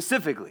 Jesus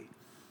specifically.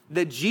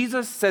 That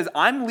Jesus says,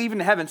 I'm leaving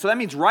heaven. So that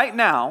means right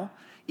now,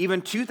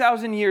 even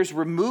 2,000 years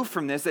removed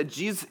from this, that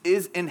Jesus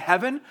is in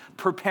heaven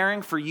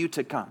preparing for you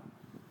to come.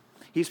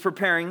 He's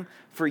preparing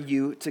for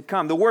you to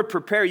come. The word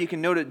prepare, you can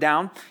note it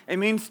down. It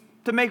means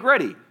to make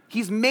ready.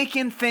 He's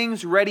making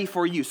things ready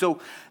for you. So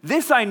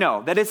this I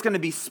know, that it's going to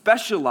be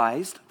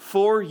specialized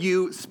for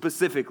you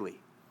specifically,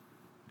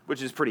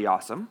 which is pretty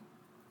awesome.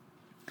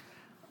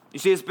 You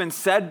see, it's been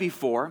said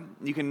before,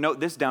 you can note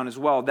this down as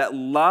well, that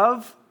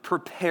love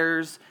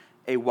prepares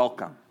a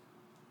welcome.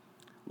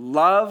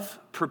 Love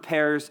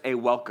prepares a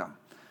welcome.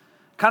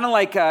 Kind of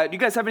like, do you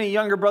guys have any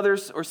younger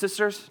brothers or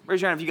sisters?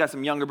 Raise your hand if you got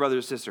some younger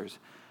brothers or sisters.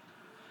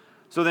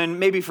 So then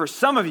maybe for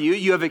some of you,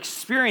 you have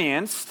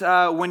experienced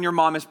when your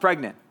mom is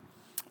pregnant.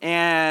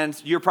 And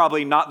you're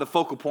probably not the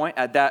focal point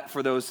at that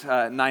for those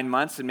 9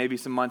 months and maybe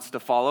some months to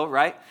follow,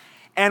 right?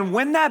 And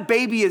when that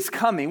baby is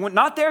coming,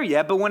 not there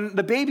yet, but when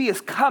the baby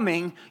is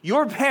coming,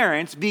 your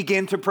parents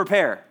begin to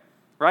prepare,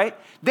 right?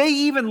 They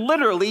even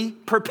literally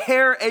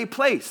prepare a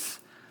place.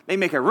 They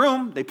make a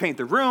room, they paint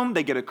the room,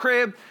 they get a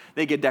crib,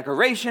 they get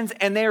decorations,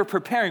 and they are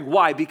preparing.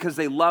 Why? Because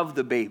they love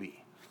the baby.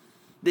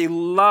 They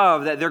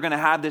love that they're going to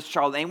have this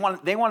child. They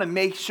want to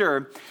make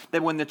sure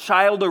that when the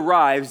child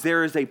arrives,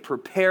 there is a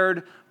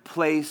prepared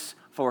place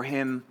for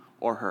him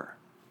or her.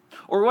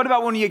 Or what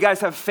about when you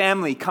guys have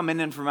family coming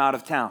in from out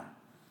of town?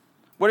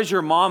 What does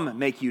your mom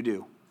make you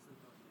do?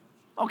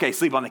 Okay,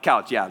 sleep on the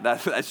couch. Yeah,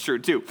 that's true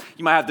too.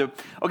 You might have to.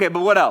 Okay, but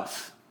what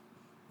else?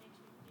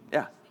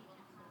 Yeah.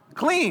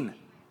 Clean.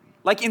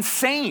 Like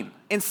insane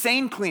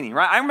cleaning,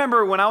 right? I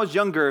remember when I was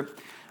younger,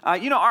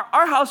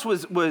 our house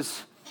was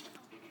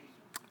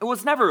it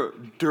was never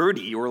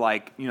dirty or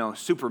like,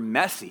 super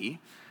messy,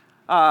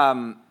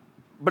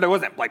 but it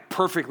wasn't like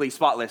perfectly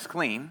spotless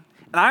clean.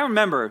 And I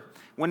remember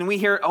when we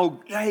hear,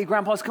 hey,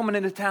 Grandpa's coming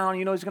into town,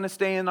 he's going to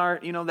stay in our,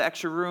 the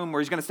extra room, or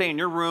he's going to stay in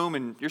your room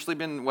and you're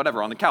sleeping,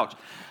 whatever, on the couch.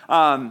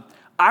 I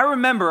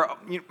remember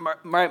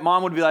my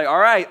mom would be like, all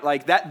right,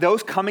 like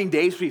those coming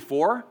days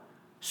before,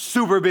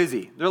 super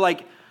busy. They're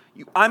like,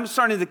 I'm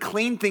starting to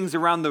clean things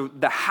around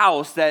the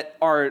house that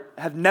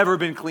have never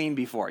been cleaned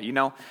before,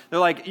 They're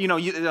like,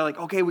 they're like,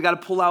 okay, we got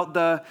to pull out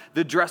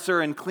the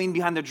dresser and clean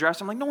behind the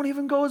dresser. I'm like, no one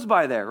even goes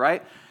by there,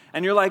 right?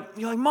 And you're like,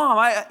 Mom,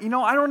 I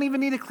don't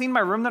even need to clean my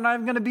room. They're not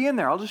even going to be in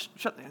there. I'll just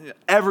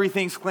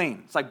everything's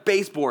clean. It's like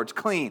baseboards,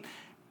 clean,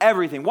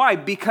 everything. Why?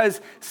 Because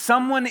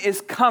someone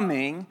is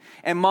coming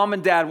and mom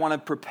and dad want to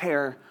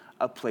prepare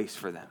a place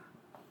for them.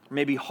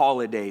 Maybe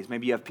holidays.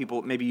 Maybe you have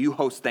people, maybe you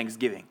host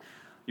Thanksgiving.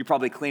 You're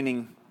probably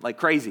cleaning like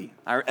crazy,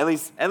 or at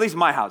least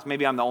my house.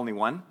 Maybe I'm the only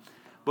one.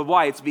 But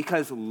why? It's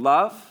because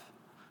love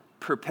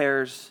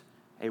prepares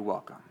a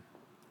welcome.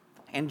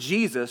 And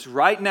Jesus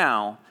right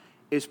now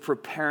is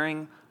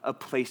preparing a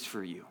place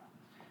for you.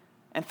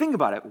 And think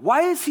about it.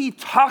 Why is he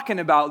talking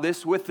about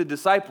this with the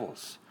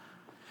disciples?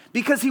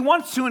 Because he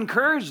wants to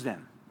encourage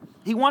them.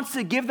 He wants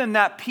to give them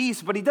that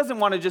peace, but he doesn't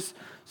want to just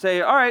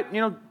say, all right,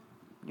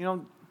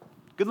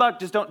 good luck,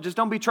 just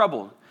don't be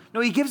troubled.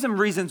 No, he gives them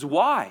reasons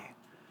why.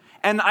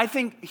 And I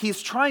think he's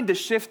trying to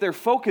shift their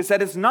focus,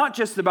 that it's not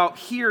just about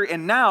here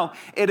and now,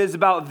 it is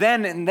about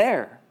then and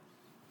there.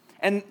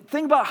 And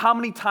think about how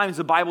many times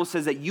the Bible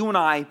says that you and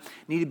I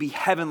need to be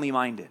heavenly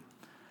minded,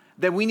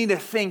 that we need to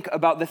think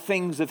about the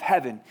things of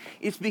heaven.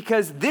 It's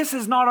because this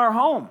is not our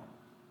home.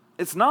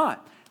 It's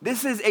not.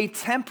 This is a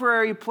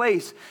temporary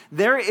place.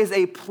 There is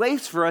a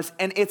place for us,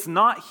 and it's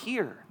not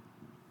here.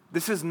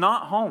 This is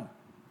not home.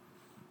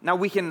 Now,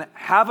 we can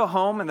have a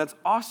home, and that's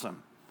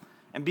awesome.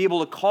 And be able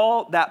to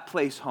call that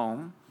place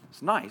home,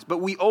 it's nice. But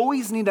we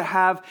always need to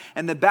have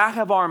in the back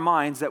of our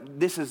minds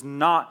that this is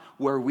not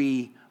where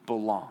we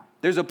belong.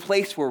 There's a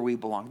place where we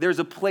belong. There's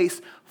a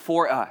place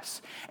for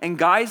us. And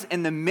guys,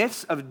 in the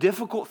midst of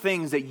difficult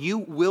things that you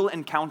will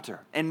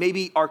encounter, and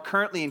maybe are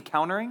currently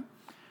encountering,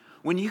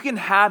 when you can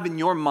have in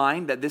your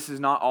mind that this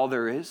is not all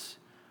there is,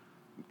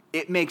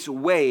 it makes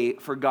way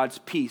for God's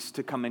peace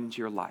to come into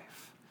your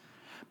life.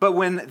 But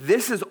when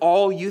this is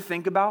all you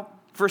think about,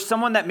 For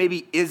someone that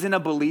maybe isn't a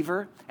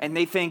believer and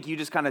they think you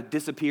just kind of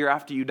disappear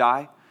after you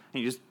die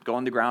and you just go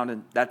on the ground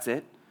and that's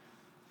it.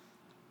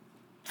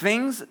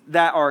 Things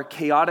that are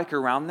chaotic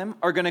around them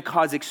are going to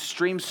cause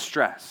extreme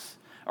stress,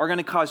 are going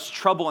to cause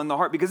trouble in the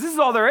heart because this is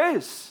all there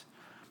is.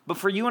 But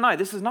for you and I,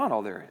 this is not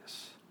all there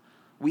is.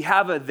 We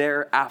have a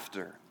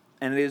thereafter,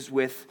 and it is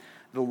with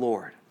the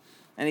Lord.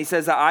 And he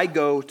says that I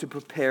go to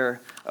prepare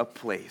a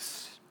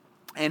place.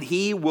 And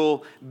he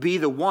will be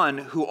the one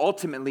who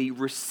ultimately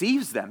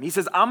receives them. He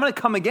says, I'm going to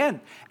come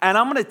again, and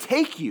I'm going to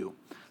take you.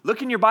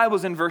 Look in your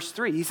Bibles in verse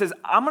 3. He says,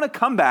 I'm going to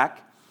come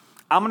back.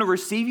 I'm going to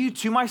receive you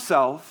to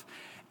myself,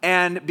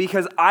 and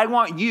because I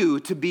want you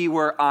to be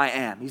where I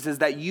am. He says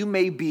that you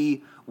may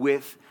be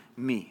with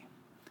me.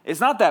 It's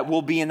not that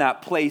we'll be in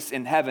that place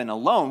in heaven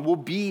alone. We'll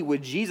be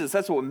with Jesus.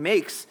 That's what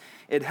makes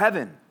it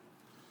heaven.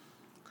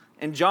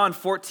 In John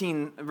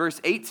 14, verse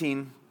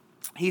 18,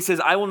 he says,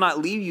 I will not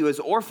leave you as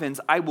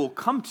orphans. I will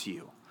come to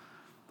you.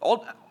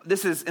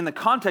 This is in the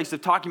context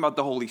of talking about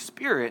the Holy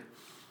Spirit,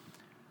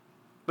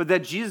 but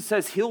that Jesus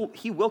says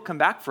he will come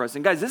back for us.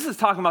 And guys, this is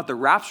talking about the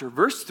rapture.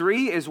 Verse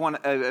 3 is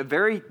a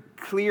very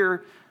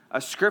clear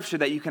scripture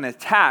that you can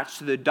attach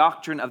to the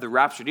doctrine of the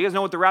rapture. Do you guys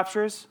know what the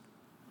rapture is?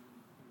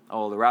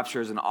 Oh, the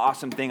rapture is an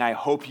awesome thing I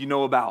hope you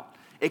know about.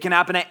 It can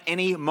happen at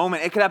any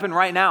moment. It could happen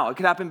right now. It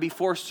could happen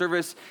before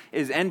service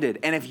is ended.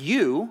 And if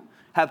you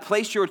have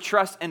placed your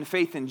trust and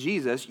faith in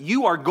Jesus,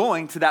 you are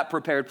going to that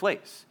prepared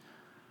place.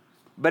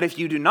 But if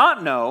you do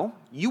not know,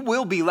 you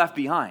will be left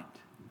behind.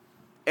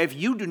 If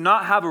you do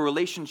not have a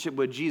relationship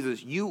with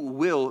Jesus, you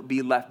will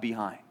be left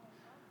behind.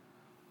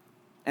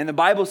 And the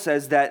Bible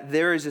says that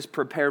there is this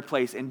prepared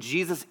place, and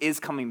Jesus is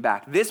coming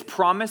back. This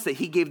promise that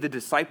he gave the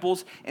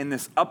disciples in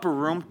this upper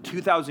room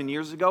 2,000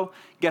 years ago,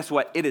 guess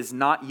what? It has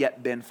not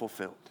yet been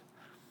fulfilled.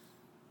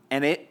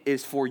 And it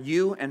is for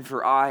you and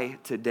for I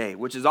today,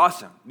 which is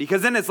awesome.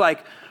 Because then it's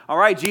like, all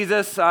right,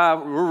 Jesus,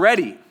 we're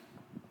ready.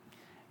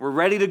 We're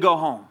ready to go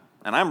home.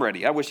 And I'm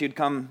ready. I wish you'd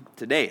come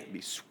today. It'd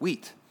be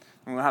sweet.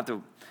 We don't have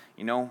to,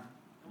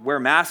 wear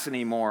masks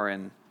anymore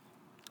and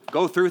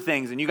go through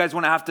things. And you guys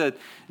want to have to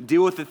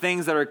deal with the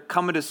things that are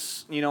coming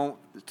to,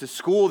 to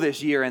school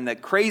this year and the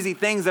crazy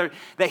things that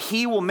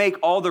he will make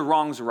all the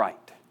wrongs right.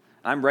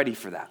 I'm ready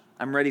for that.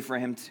 I'm ready for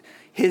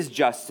his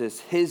justice,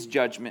 his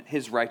judgment,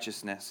 his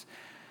righteousness.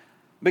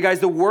 But guys,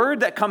 the word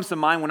that comes to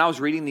mind when I was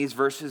reading these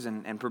verses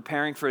and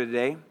preparing for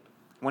today,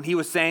 when he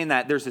was saying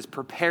that there's this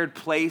prepared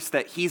place,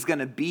 that he's going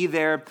to be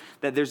there,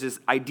 that there's this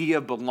idea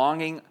of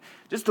belonging,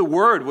 just the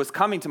word was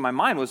coming to my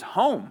mind was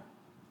home.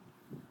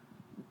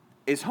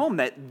 Is home,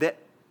 that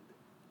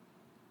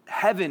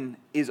heaven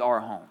is our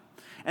home.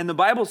 And the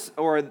Bible,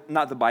 or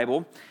not the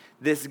Bible,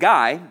 this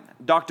guy,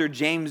 Dr.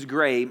 James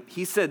Gray,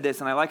 he said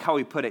this, and I like how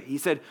he put it. He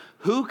said,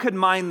 who could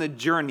mind the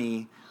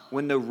journey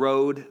when the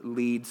road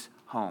leads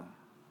home?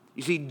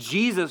 You see,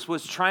 Jesus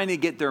was trying to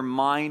get their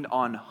mind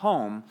on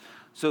home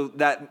so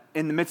that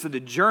in the midst of the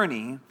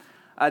journey,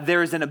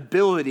 there is an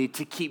ability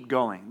to keep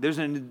going. There's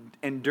an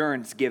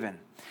endurance given.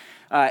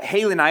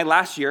 Haley and I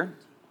last year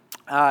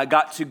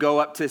got to go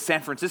up to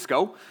San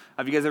Francisco.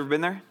 Have you guys ever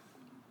been there?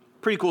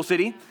 Pretty cool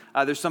city.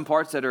 There's some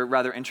parts that are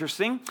rather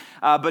interesting,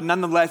 but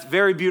nonetheless,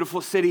 very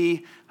beautiful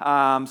city.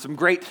 Some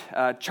great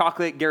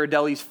chocolate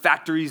Ghirardelli's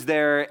factories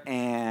there,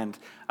 and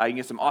you can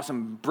get some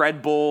awesome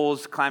bread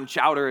bowls, clam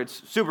chowder.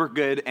 It's super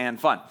good and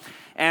fun.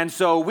 And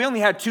so we only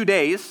had 2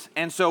 days,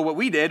 and so what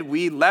we did,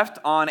 we left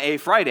on a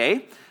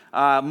Friday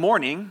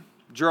morning,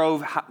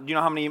 drove, do you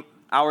know how many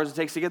hours it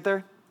takes to get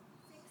there?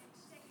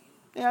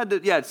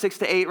 Yeah, 6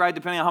 to 8, right,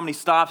 depending on how many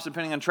stops,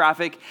 depending on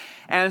traffic.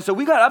 And so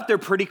we got up there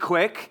pretty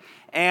quick,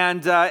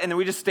 and then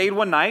we just stayed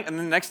one night, and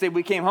then the next day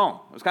we came home.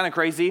 It was kind of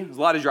crazy. It was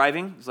a lot of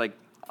driving. It was like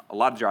a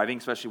lot of driving,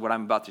 especially what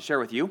I'm about to share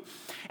with you.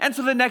 And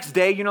so the next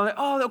day,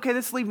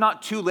 let's leave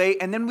not too late,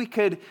 and then we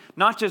could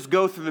not just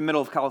go through the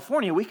middle of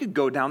California, we could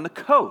go down the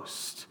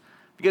coast.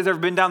 Have you guys ever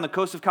been down the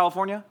coast of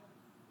California?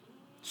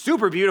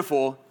 Super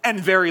beautiful and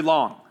very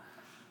long.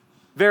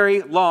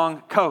 Very long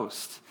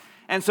coast.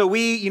 And so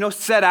we,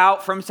 set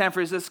out from San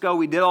Francisco.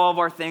 We did all of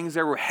our things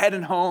there. We're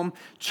heading home.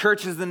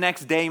 Church is the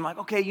next day. I'm like,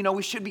 okay,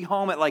 we should be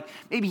home at like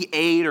maybe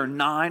 8 or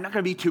 9. Not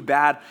going to be too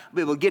bad. I'll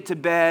be able to get to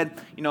bed,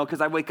 because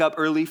I wake up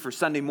early for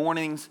Sunday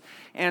mornings.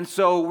 And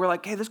so we're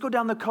like, hey, let's go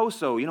down the coast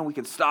so, we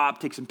can stop,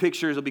 take some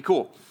pictures. It'll be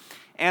cool.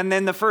 And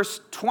then the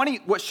first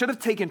what should have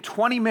taken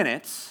 20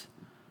 minutes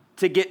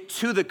to get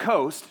to the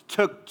coast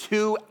took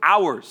 2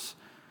 hours.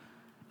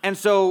 And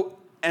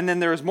then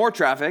there was more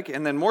traffic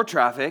and then more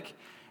traffic.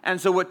 And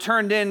so what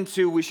turned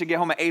into we should get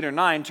home at 8 or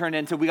 9 turned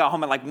into we got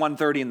home at like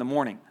 1:30 in the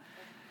morning.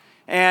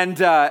 And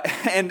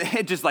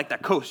it just like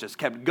that coast just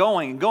kept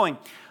going and going.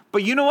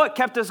 But you know what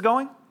kept us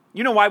going?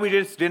 You know why we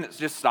didn't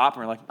just stop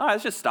and we're like, all right,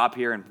 let's just stop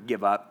here and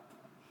give up?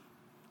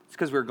 It's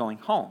because we were going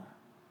home.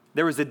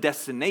 There was a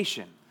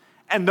destination.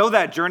 And though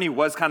that journey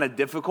was kind of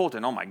difficult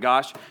and oh my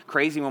gosh,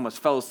 crazy, we almost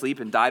fell asleep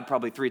and died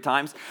probably 3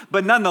 times.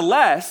 But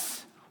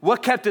nonetheless,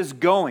 what kept us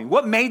going?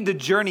 What made the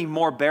journey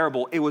more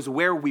bearable? It was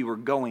where we were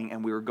going,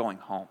 and we were going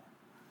home.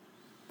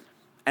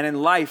 And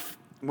in life,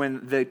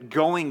 when the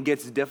going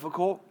gets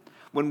difficult,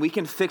 when we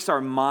can fix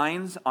our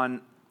minds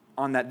on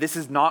that this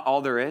is not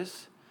all there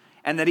is,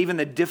 and that even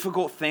the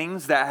difficult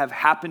things that have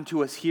happened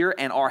to us here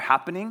and are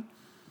happening,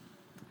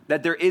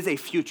 that there is a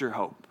future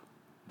hope.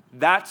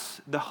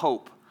 That's the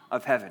hope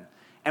of heaven.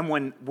 And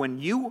when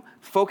you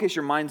focus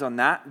your minds on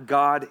that,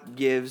 God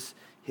gives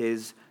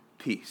his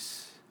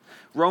peace.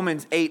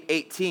 Romans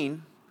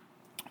 8:18,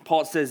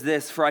 Paul says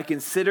this, "For I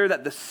consider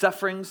that the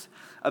sufferings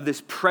of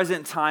this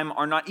present time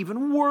are not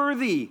even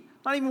worthy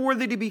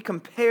to be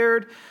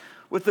compared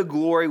with the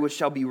glory which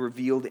shall be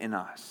revealed in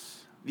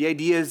us." The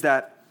idea is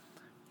that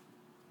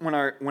when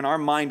our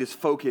mind is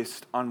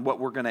focused on what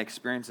we're going to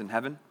experience in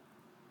heaven,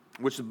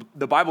 which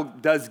the Bible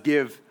does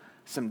give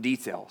some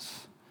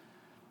details,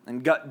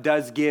 and God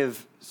does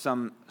give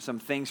some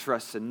things for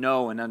us to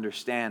know and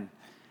understand.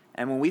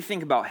 And when we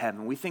think about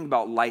heaven, we think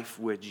about life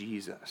with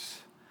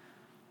Jesus,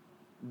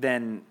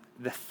 then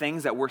the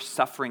things that we're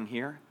suffering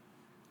here,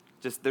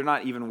 they're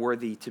not even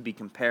worthy to be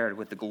compared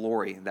with the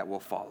glory that will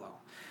follow.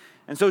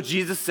 And so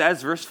Jesus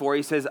says, verse 4,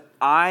 he says,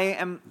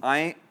 I'm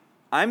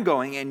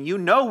going, and you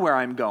know where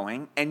I'm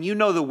going, and you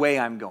know the way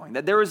I'm going.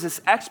 That there was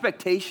this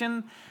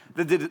expectation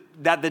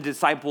that the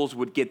disciples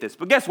would get this.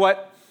 But guess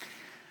what?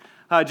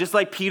 Just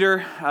like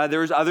Peter,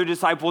 there's other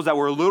disciples that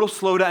were a little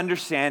slow to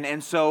understand,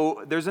 and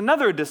so there's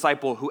another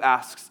disciple who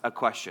asks a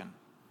question.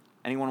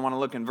 Anyone want to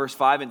look in verse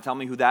 5 and tell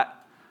me who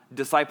that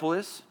disciple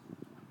is?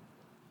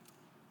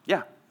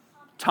 Yeah.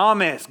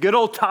 Thomas, good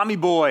old Tommy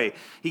boy.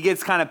 He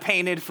gets kind of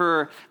painted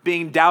for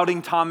being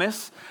doubting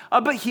Thomas.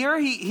 But here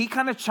he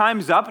kind of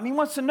chimes up and he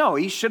wants to know.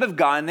 He should have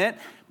gotten it,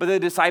 but the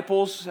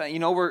disciples,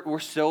 were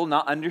still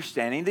not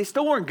understanding. They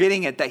still weren't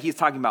getting it that he's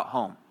talking about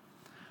home.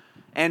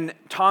 And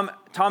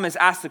Thomas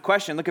asked the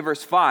question, look at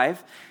verse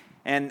 5,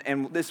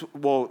 and this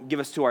will give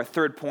us to our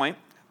third point,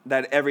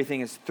 that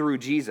everything is through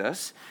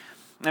Jesus.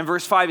 And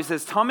verse 5, he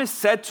says, Thomas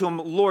said to him,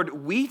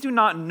 "Lord, we do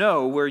not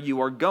know where you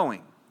are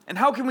going, and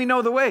how can we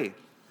know the way?"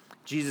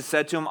 Jesus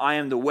said to him, "I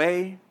am the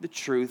way, the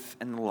truth,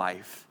 and the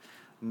life.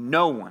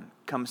 No one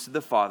comes to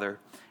the Father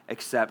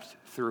except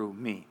through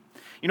me."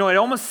 It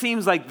almost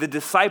seems like the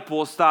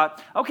disciples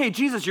thought, okay,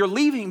 Jesus, you're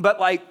leaving, but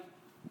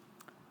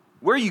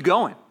where are you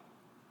going?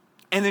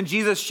 And then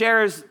Jesus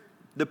shares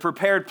the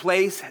prepared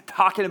place,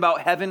 talking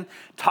about heaven,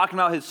 talking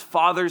about his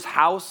Father's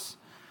house,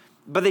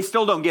 but they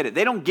still don't get it.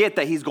 They don't get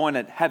that he's going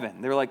to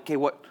heaven. They're like, okay,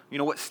 what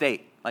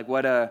state?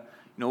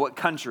 What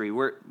country?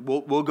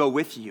 We'll go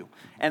with you.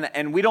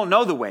 And we don't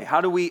know the way.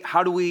 How do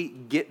we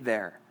get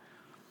there?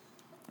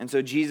 And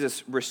so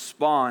Jesus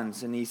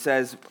responds and he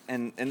says,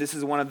 and this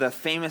is one of the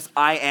famous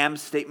I am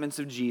statements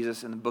of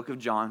Jesus in the book of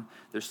John.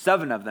 There's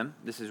 7 of them.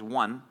 This is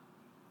one.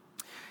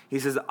 He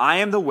says, "I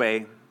am the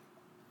way,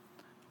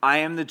 I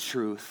am the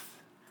truth."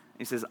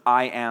 He says,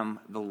 "I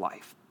am the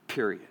life,"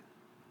 period.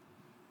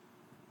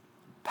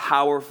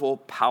 Powerful,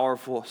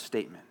 powerful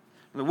statement.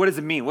 What does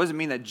it mean? What does it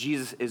mean that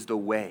Jesus is the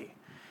way?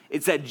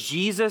 It's that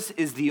Jesus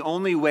is the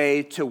only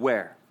way to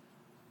where?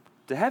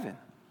 To heaven.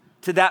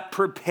 To that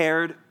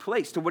prepared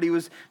place, to what he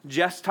was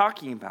just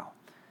talking about.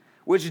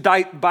 Which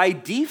by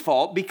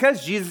default,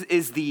 because Jesus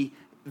is the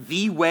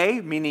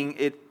way, meaning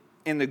it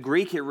in the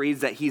Greek it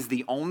reads that he's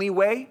the only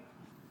way,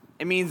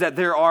 it means that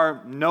there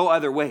are no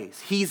other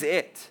ways. He's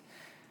it.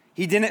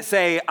 He didn't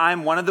say,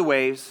 "I'm one of the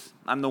ways,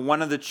 I'm the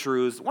one of the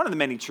truths, one of the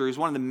many truths,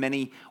 one of the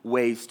many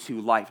ways to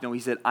life." No, he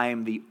said, "I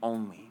am the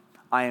only.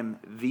 I am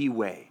the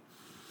way."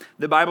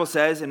 The Bible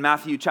says in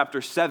Matthew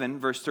chapter 7,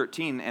 verse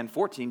 13 and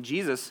 14,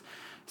 Jesus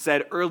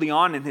said early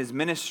on in his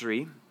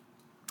ministry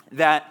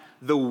that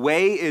the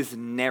way is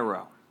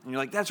narrow. And you're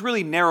like, that's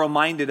really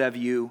narrow-minded of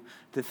you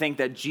to think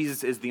that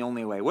Jesus is the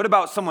only way. What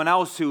about someone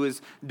else who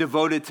is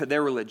devoted to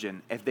their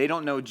religion? If they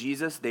don't know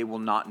Jesus, they will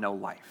not know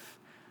life.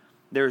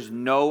 There's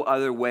no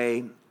other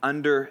way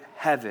under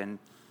heaven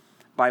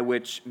by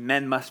which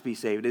men must be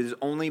saved. It is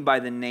only by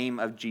the name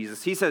of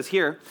Jesus. He says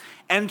here,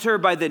 "Enter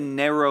by the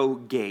narrow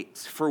gate,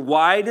 for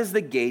wide is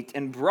the gate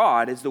and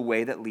broad is the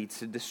way that leads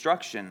to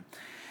destruction.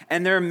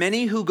 And there are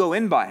many who go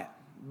in by it.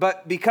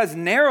 But because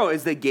narrow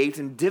is the gate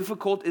and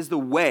difficult is the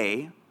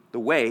way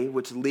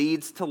which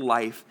leads to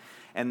life,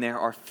 and there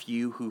are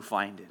few who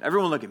find it."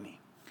 Everyone look at me.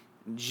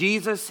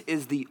 Jesus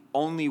is the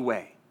only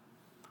way.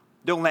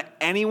 Don't let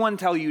anyone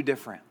tell you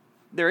different.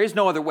 There is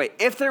no other way.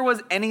 If there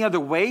was any other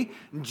way,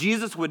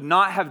 Jesus would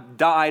not have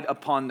died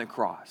upon the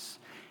cross.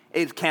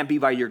 It can't be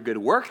by your good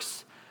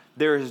works.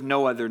 There is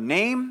no other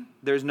name.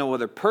 There's no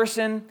other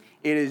person.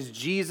 It is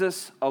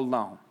Jesus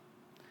alone.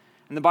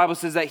 And the Bible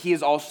says that he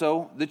is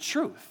also the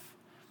truth.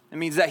 It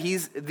means that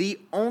he's the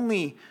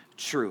only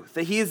truth,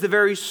 that he is the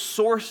very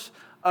source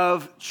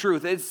of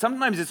truth.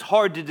 Sometimes it's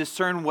hard to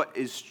discern what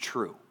is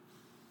true.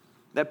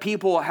 That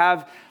people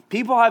have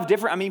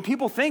different,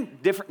 people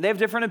think different, they have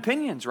different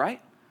opinions,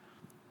 right?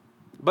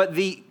 But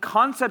the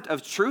concept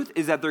of truth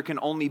is that there can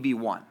only be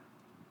one.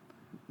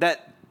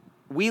 That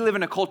we live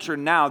in a culture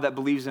now that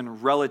believes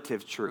in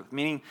relative truth.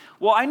 Meaning,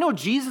 well, I know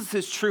Jesus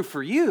is true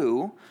for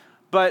you,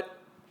 but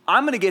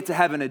I'm going to get to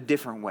heaven a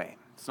different way.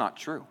 It's not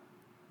true.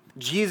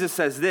 Jesus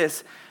says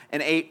this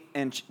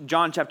in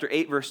John chapter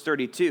 8, verse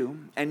 32,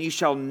 and you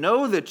shall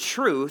know the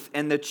truth,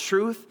 and the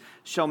truth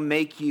shall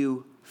make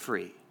you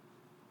free.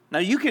 Now,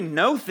 you can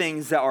know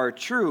things that are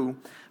true,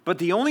 but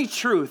the only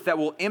truth that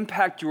will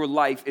impact your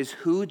life is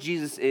who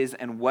Jesus is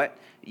and what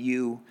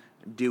you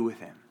do with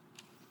him.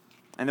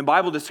 And the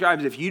Bible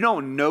describes if you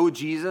don't know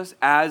Jesus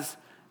as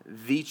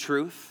the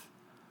truth,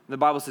 the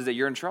Bible says that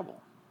you're in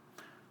trouble.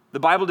 The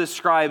Bible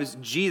describes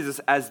Jesus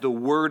as the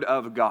Word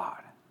of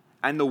God.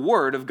 And the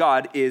Word of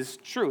God is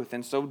truth.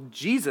 And so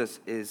Jesus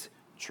is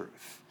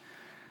truth.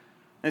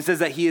 And it says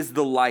that he is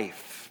the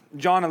life.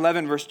 John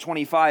 11, verse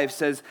 25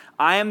 says,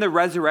 I am the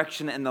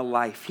resurrection and the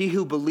life. He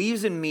who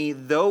believes in me,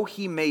 though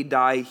he may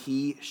die,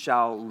 he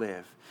shall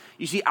live.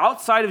 You see,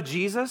 outside of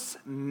Jesus,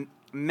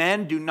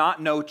 men do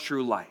not know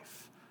true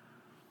life.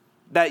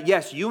 That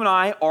yes, you and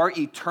I are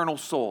eternal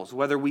souls.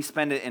 Whether we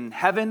spend it in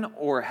heaven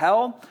or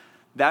hell,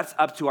 that's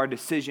up to our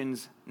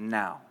decisions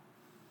now.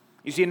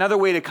 You see, another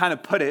way to kind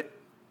of put it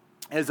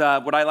is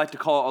what I like to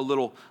call a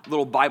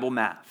little Bible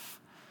math.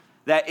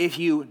 That if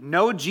you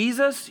know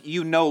Jesus,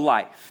 you know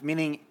life,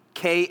 meaning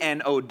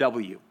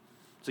K-N-O-W.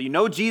 So you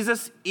know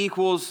Jesus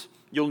equals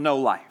you'll know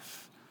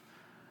life.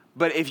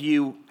 But if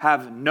you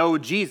have no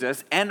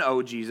Jesus,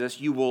 N-O Jesus,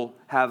 you will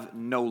have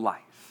no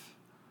life.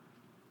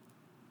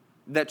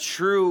 That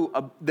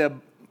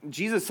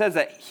Jesus says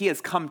that he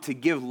has come to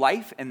give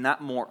life and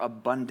that more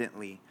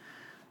abundantly.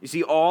 You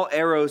see, all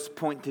arrows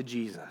point to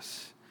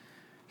Jesus.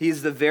 He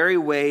is the very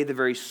way, the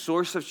very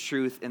source of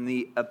truth, and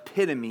the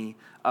epitome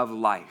of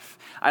life.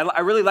 I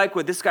really like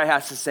what this guy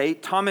has to say.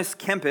 Thomas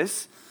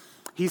Kempis,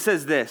 he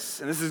says this,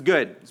 and this is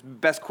good. It's the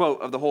best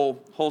quote of the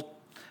whole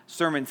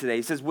sermon today.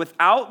 He says,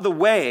 without the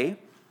way,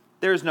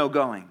 there is no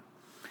going.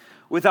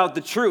 Without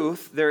the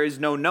truth, there is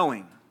no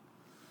knowing.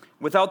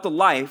 Without the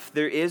life,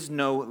 there is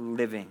no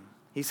living.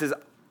 He says,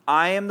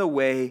 I am the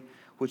way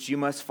which you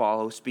must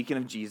follow, speaking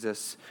of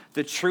Jesus,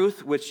 the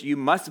truth which you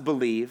must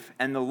believe,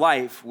 and the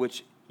life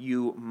which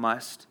you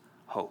must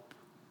hope.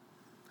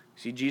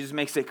 See, Jesus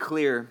makes it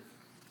clear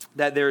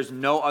that there is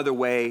no other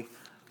way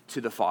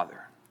to the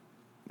Father.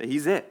 That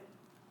he's it.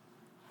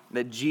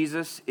 That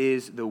Jesus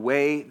is the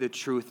way, the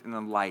truth, and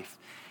the life.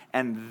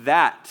 And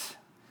that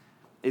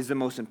is the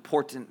most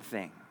important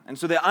thing. And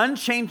so the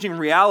unchanging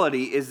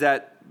reality is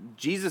that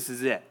Jesus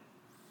is it.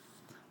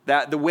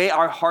 That the way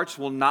our hearts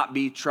will not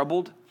be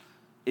troubled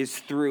is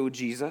through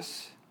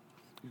Jesus.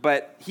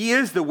 But he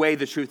is the way,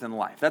 the truth, and the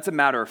life. That's a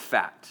matter of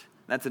fact.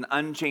 That's an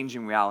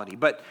unchanging reality.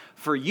 But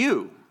for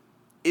you,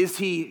 is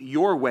he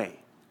your way?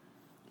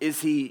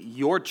 Is he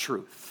your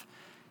truth?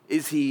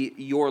 Is he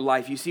your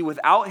life? You see,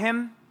 without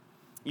him,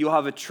 you'll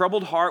have a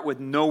troubled heart with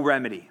no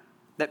remedy.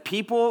 That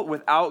people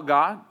without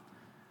God,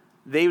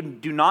 they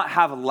do not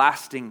have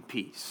lasting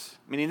peace.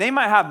 Meaning they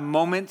might have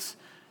moments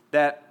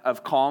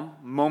of calm,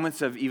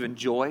 moments of even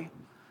joy,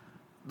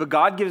 but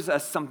God gives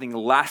us something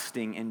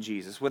lasting in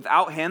Jesus.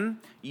 Without him,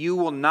 you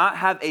will not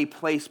have a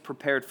place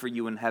prepared for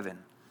you in heaven.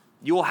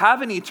 You will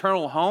have an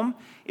eternal home,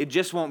 it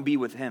just won't be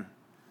with him.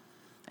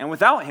 And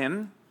without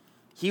him,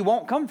 he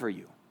won't come for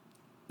you.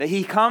 That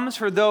he comes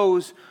for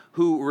those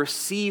who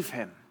receive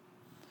him.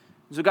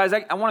 So guys,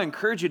 I want to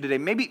encourage you today.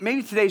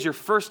 Maybe today's your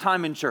first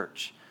time in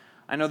church.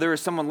 I know there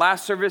was someone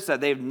last service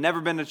that they've never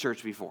been to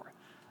church before.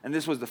 And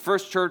this was the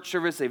first church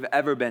service they've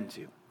ever been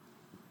to.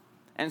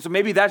 And so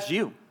maybe that's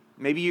you.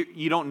 Maybe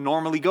you don't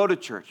normally go to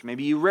church.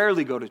 Maybe you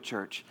rarely go to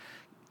church.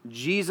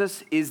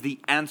 Jesus is the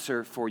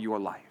answer for your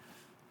life.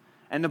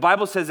 And the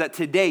Bible says that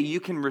today you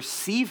can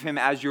receive him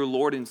as your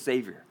Lord and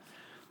Savior.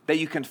 That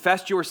you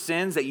confess your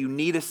sins, that you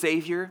need a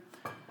Savior,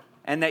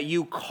 and that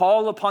you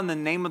call upon the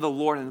name of the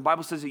Lord. And the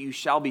Bible says that you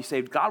shall be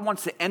saved. God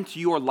wants to enter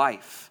your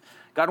life.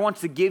 God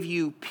wants to give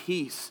you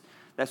peace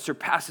that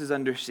surpasses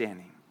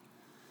understanding.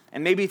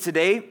 And maybe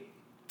today,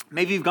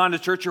 maybe you've gone to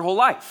church your whole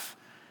life.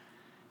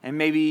 And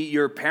maybe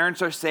your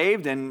parents are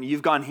saved and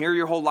you've gone here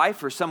your whole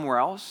life or somewhere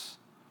else.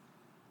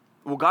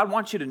 Well, God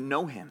wants you to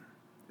know him.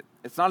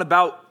 It's not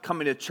about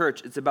coming to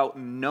church. It's about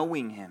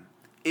knowing him.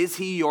 Is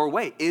he your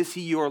way? Is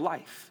he your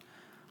life?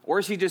 Or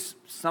is he just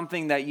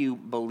something that you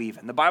believe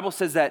in? The Bible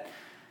says that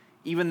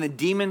even the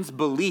demons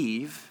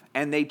believe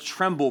and they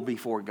tremble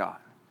before God.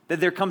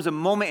 That there comes a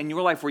moment in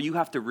your life where you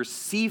have to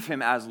receive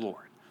him as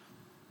Lord.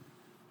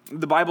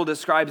 The Bible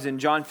describes in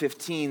John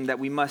 15 that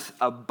we must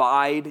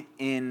abide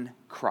in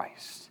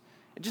Christ.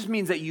 It just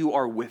means that you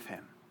are with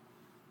him.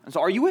 And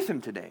so are you with him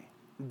today?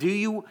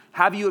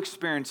 Have you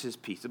experienced his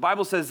peace? The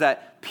Bible says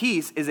that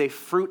peace is a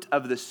fruit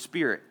of the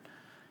Spirit.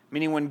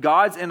 Meaning when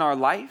God's in our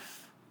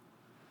life,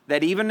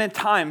 that even in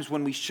times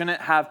when we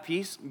shouldn't have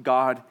peace,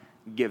 God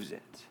gives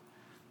it.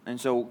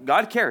 And so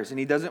God cares, and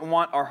he doesn't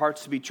want our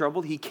hearts to be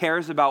troubled. He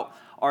cares about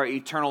our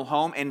eternal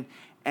home,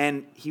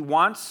 and he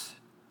wants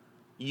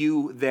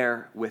you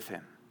there with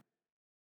him.